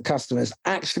problems that customers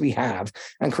actually have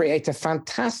and create a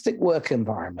fantastic work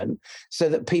environment so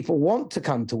that people want to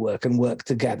come to work and work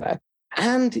together?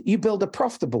 And you build a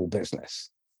profitable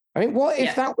business. I mean, what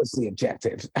if that was the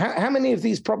objective? How many of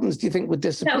these problems do you think would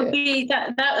disappear? That would be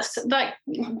that's like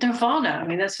nirvana. I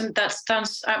mean, that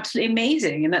sounds absolutely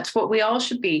amazing, and that's what we all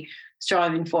should be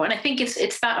striving for. And I think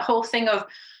it's that whole thing of,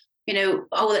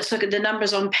 let's look at the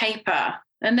numbers on paper.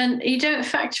 And then you don't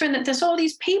factor in that there's all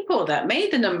these people that made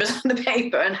the numbers on the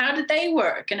paper, and how did they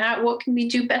work, and what can we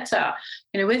do better,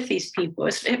 with these people?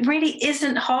 It really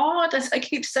isn't hard, as I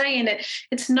keep saying it.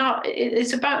 It's not.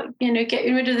 It's about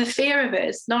getting rid of the fear of it.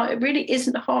 It's not. It really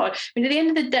isn't hard. I mean, at the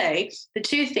end of the day, the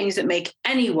two things that make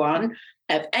anyone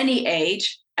of any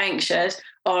age anxious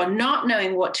are not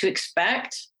knowing what to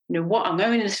expect. What I'm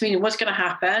going into this meeting, what's going to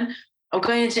happen? I'm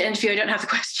going into the interview, I don't have the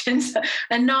questions,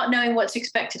 and not knowing what's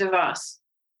expected of us.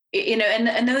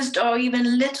 And those are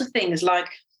even little things like,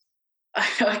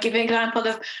 I'll give you an example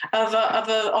of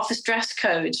a office dress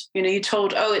code. You're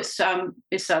told, it's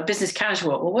a business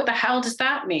casual. Well, what the hell does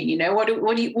that mean? What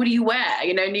do you wear?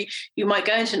 And you might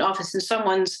go into an office and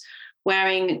someone's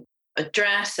wearing a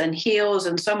dress and heels,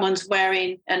 and someone's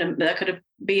wearing, and that could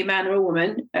be a man or a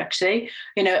woman actually,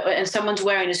 and someone's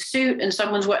wearing a suit, and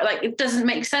someone's wearing, like, it doesn't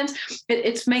make sense.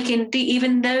 It's making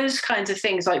even those kinds of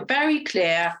things like very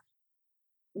clear.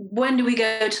 When do we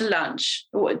go to lunch?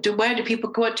 What do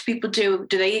people do?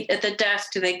 Do they eat at the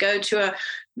desk? Do they go to a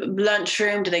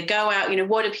lunchroom? Do they go out?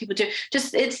 What do people do?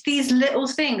 Just, it's these little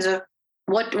things of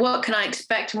what can I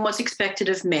expect and what's expected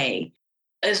of me.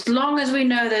 As long as we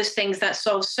know those things, that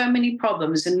solves so many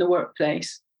problems in the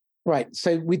workplace. Right.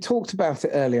 So we talked about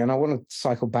it earlier, and I want to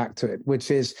cycle back to it, which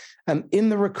is in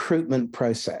the recruitment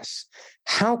process,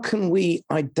 how can we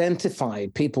identify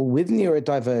people with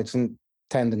neurodivergent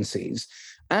tendencies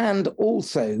and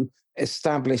also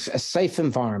establish a safe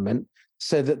environment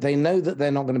so that they know that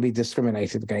they're not going to be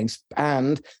discriminated against,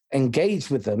 and engage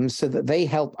with them so that they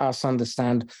help us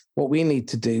understand what we need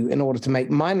to do in order to make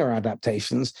minor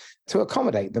adaptations to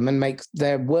accommodate them and make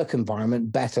their work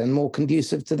environment better and more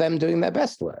conducive to them doing their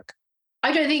best work?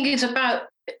 I don't think it's about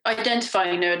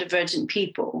identifying neurodivergent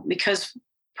people, because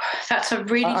that's a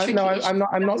really tricky issue.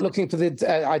 I'm not looking for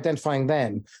the identifying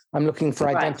them. I'm looking for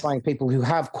identifying people who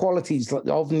have qualities of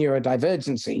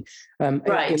neurodivergency in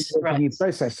the interview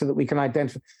process, so that we can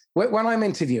identify. When I'm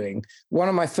interviewing, one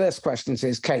of my first questions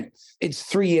is, Kate, it's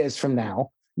 3 years from now.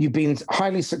 You've been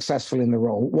highly successful in the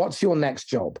role. What's your next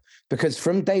job? Because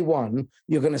from day one,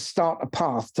 you're going to start a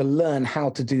path to learn how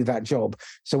to do that job.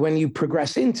 So when you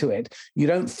progress into it, you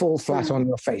don't fall flat on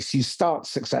your face. You start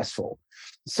successful.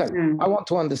 So I want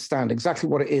to understand exactly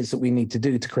what it is that we need to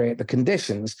do to create the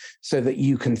conditions so that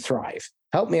you can thrive.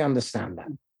 Help me understand that.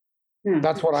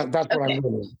 That's what I'm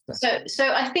really.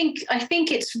 So I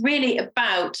think it's really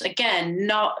about, again,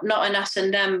 not an us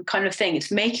and them kind of thing.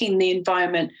 It's making the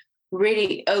environment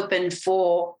really open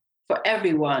for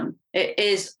everyone. It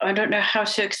is, I don't know how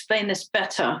to explain this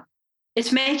better.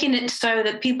 It's making it so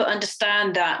that people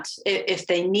understand that if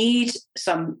they need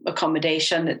some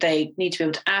accommodation, that they need to be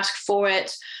able to ask for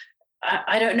it.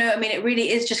 I don't know. I mean, it really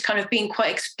is just kind of being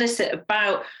quite explicit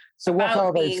about. So what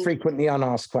are those frequently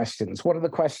unasked questions? What are the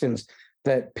questions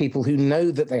that people who know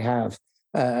that they have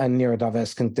a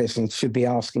neurodiverse condition should be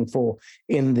asking for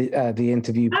in the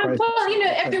interview process? Well,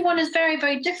 everyone is very,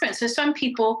 very different. So some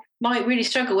people might really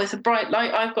struggle with a bright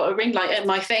light. I've got a ring light at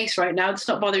my face right now. It's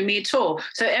not bothering me at all.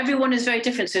 So everyone is very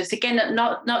different. So it's, again,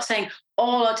 not saying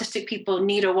all autistic people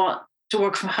need or want to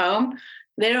work from home.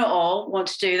 They don't all want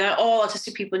to do that. All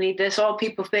autistic people need this. All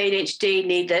people with ADHD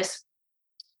need this.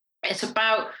 It's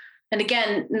about, and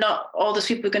again, not all those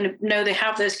people are going to know they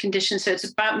have those conditions. So it's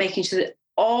about making sure that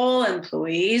all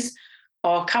employees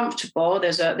are comfortable.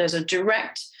 There's a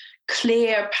direct,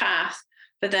 clear path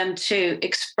for them to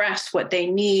express what they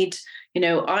need.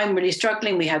 I'm really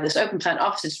struggling. We have this open plan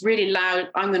office. It's really loud.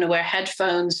 I'm going to wear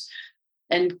headphones.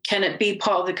 And can it be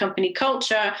part of the company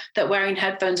culture that wearing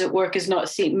headphones at work is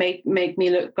not make me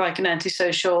look like an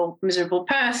antisocial, miserable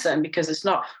person, because it's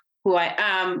not who I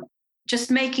am?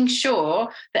 Just making sure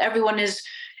that everyone is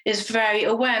very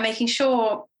aware, making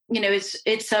sure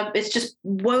it's just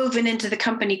woven into the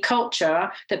company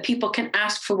culture that people can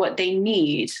ask for what they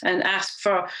need and ask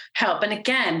for help. And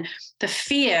again, the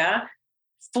fear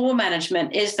for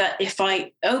management is that if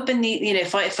I open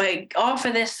if I offer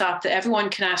this up, that everyone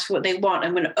can ask for what they want,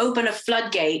 I'm going to open a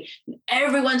floodgate,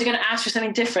 everyone's going to ask for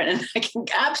something different. And I can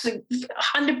absolutely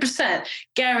 100%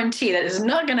 guarantee that is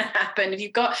not going to happen. If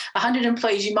you've got 100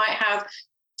 employees, you might have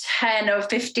 10 or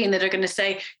 15 that are going to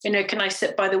say, can I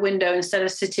sit by the window instead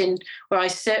of sitting where I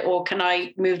sit, or can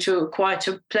I move to a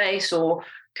quieter place, or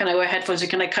can I wear headphones, or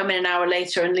can I come in an hour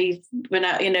later and leave an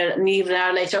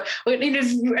hour later? But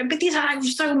these are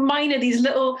so minor, these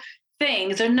little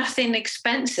things. They're nothing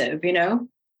expensive,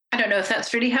 I don't know if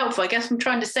that's really helpful. I guess I'm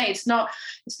trying to say it's not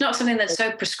something that's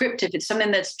so prescriptive. It's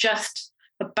something that's just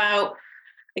about,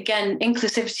 again,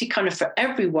 inclusivity kind of for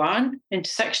everyone.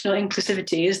 Intersectional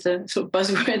inclusivity is the sort of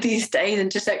buzzword these days,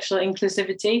 intersectional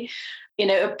inclusivity,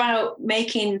 about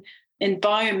making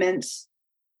environments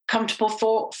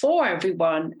comfortable for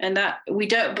everyone. And that we're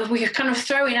kind of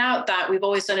throwing out that we've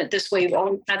always done it this way. We've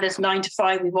always had this 9 to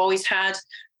 5. We've always had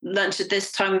lunch at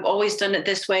this time. We've always done it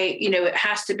this way. It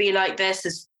has to be like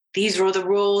this. These are all the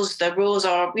rules. The rules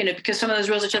are, because some of those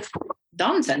rules are just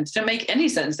nonsense. Don't make any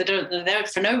sense. They're there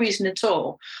for no reason at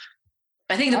all.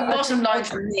 I think the bottom line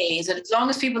for me is that as long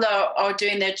as people are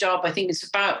doing their job, I think it's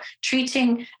about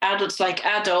treating adults like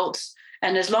adults.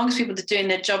 And as long as people are doing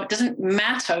their job, it doesn't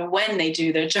matter when they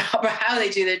do their job or how they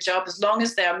do their job, as long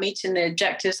as they are meeting their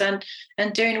objectives and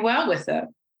doing well with it.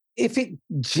 If it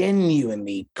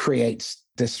genuinely creates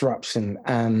disruption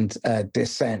and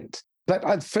dissent,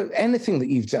 but for anything that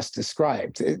you've just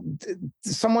described,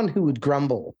 someone who would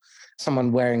grumble,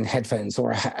 someone wearing headphones or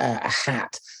a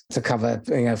hat to cover,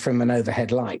 from an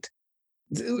overhead light,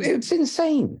 it's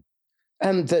insane.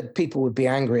 And that people would be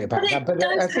angry about that. But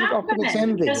I think often it's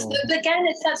envy. Again,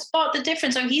 that's part of the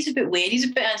difference. So he's a bit weird. He's a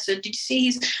bit answered. Did you see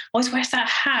he's always wears that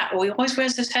hat, or he always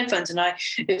wears those headphones, and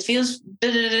it feels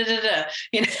da da da da da.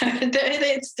 It's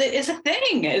a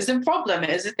thing. It's a problem.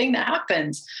 It's a thing that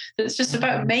happens. It's just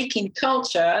about making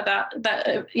culture that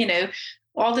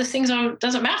all these things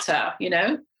doesn't matter.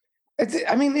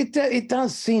 It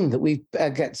does seem that we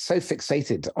get so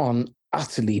fixated on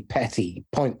utterly petty,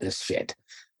 pointless shit.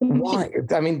 Why?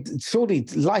 Surely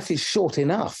life is short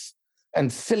enough,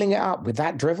 and filling it up with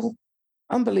that drivel?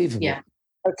 Unbelievable. Yeah.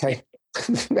 Okay.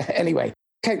 Anyway,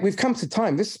 Kate, we've come to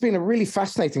time. This has been a really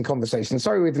fascinating conversation.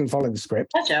 Sorry we didn't follow the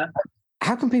script. Pleasure.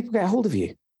 How can people get a hold of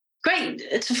you? Great.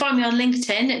 To find me on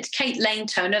LinkedIn, it's Kate Lane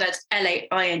Toner. That's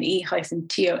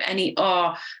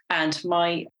LAINE-TONER. And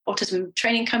my autism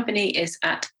training company is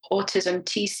at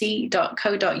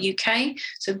autismtc.co.uk.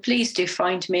 So please do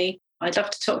find me. I'd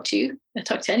love to talk to you. I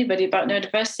talk to anybody about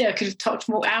neurodiversity. I could have talked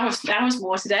more hours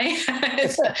more today.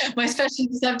 It's my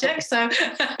specialty subject. So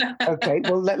okay,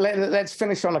 well let's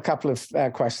finish on a couple of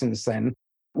questions then.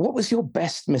 What was your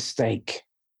best mistake?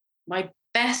 My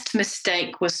best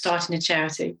mistake was starting a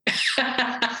charity.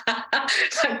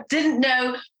 I didn't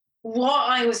know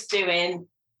what I was doing,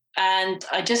 and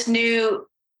I just knew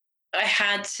I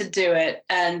had to do it,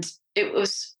 and it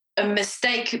was a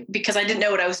mistake because I didn't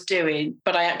know what I was doing,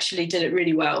 but I actually did it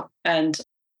really well. And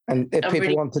if people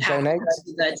really want to donate,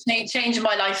 changed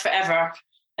my life forever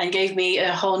and gave me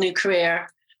a whole new career.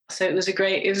 So it was a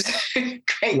great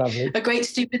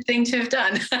stupid thing to have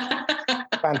done.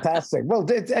 Fantastic. Well,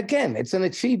 again, it's an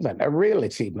achievement, a real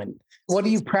achievement. What are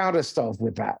you proudest of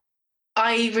with that?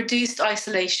 I reduced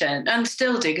isolation, and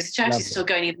still do, because the charity's still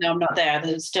going, even though I'm not there.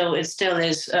 It still is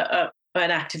an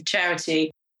active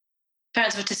charity.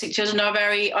 Parents of autistic children are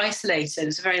very isolated.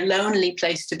 It's a very lonely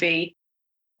place to be,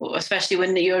 especially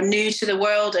when you're new to the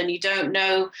world and you don't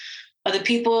know other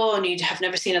people and you have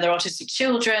never seen other autistic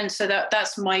children. So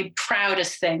that's my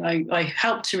proudest thing. I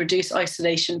helped to reduce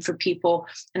isolation for people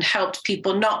and helped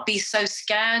people not be so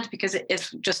scared, because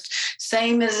it's just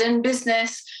same as in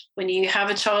business. When you have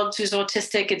a child who's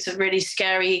autistic, it's a really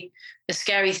scary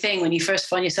thing when you first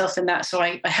find yourself in that. So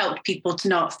I helped people to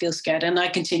not feel scared, and I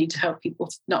continue to help people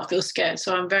not feel scared.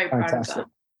 So I'm very proud of that.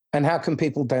 And how can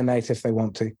people donate if they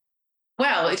want to?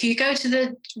 Well, if you go to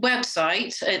the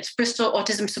website, it's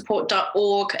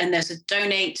bristolautismsupport.org, and there's a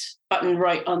donate button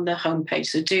right on the homepage.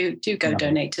 So do go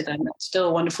donate to them. That's still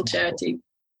a wonderful charity.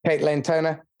 Kate Lane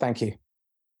Toner, thank you.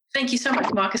 Thank you so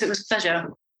much, Marcus. It was a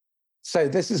pleasure. So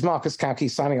this is Marcus Cauchi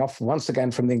signing off once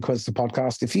again from the Inquisitor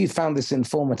podcast. If you found this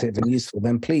informative and useful,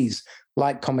 then please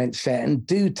like, comment, share, and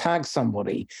do tag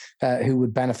somebody who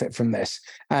would benefit from this.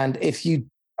 And if you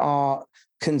are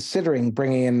considering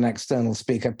bringing in an external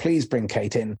speaker, please bring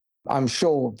Kate in. I'm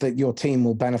sure that your team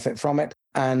will benefit from it,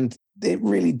 and it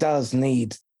really does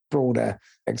need broader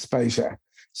exposure.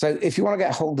 So if you want to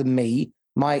get hold of me,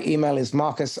 my email is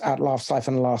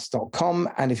marcus@laughs-last.com.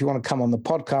 And if you want to come on the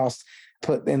podcast,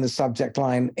 put in the subject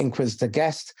line Inquisitor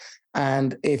guest.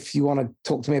 And if you want to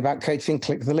talk to me about coaching,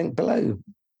 click the link below.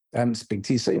 Speak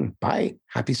to you soon. Bye.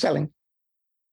 Happy selling.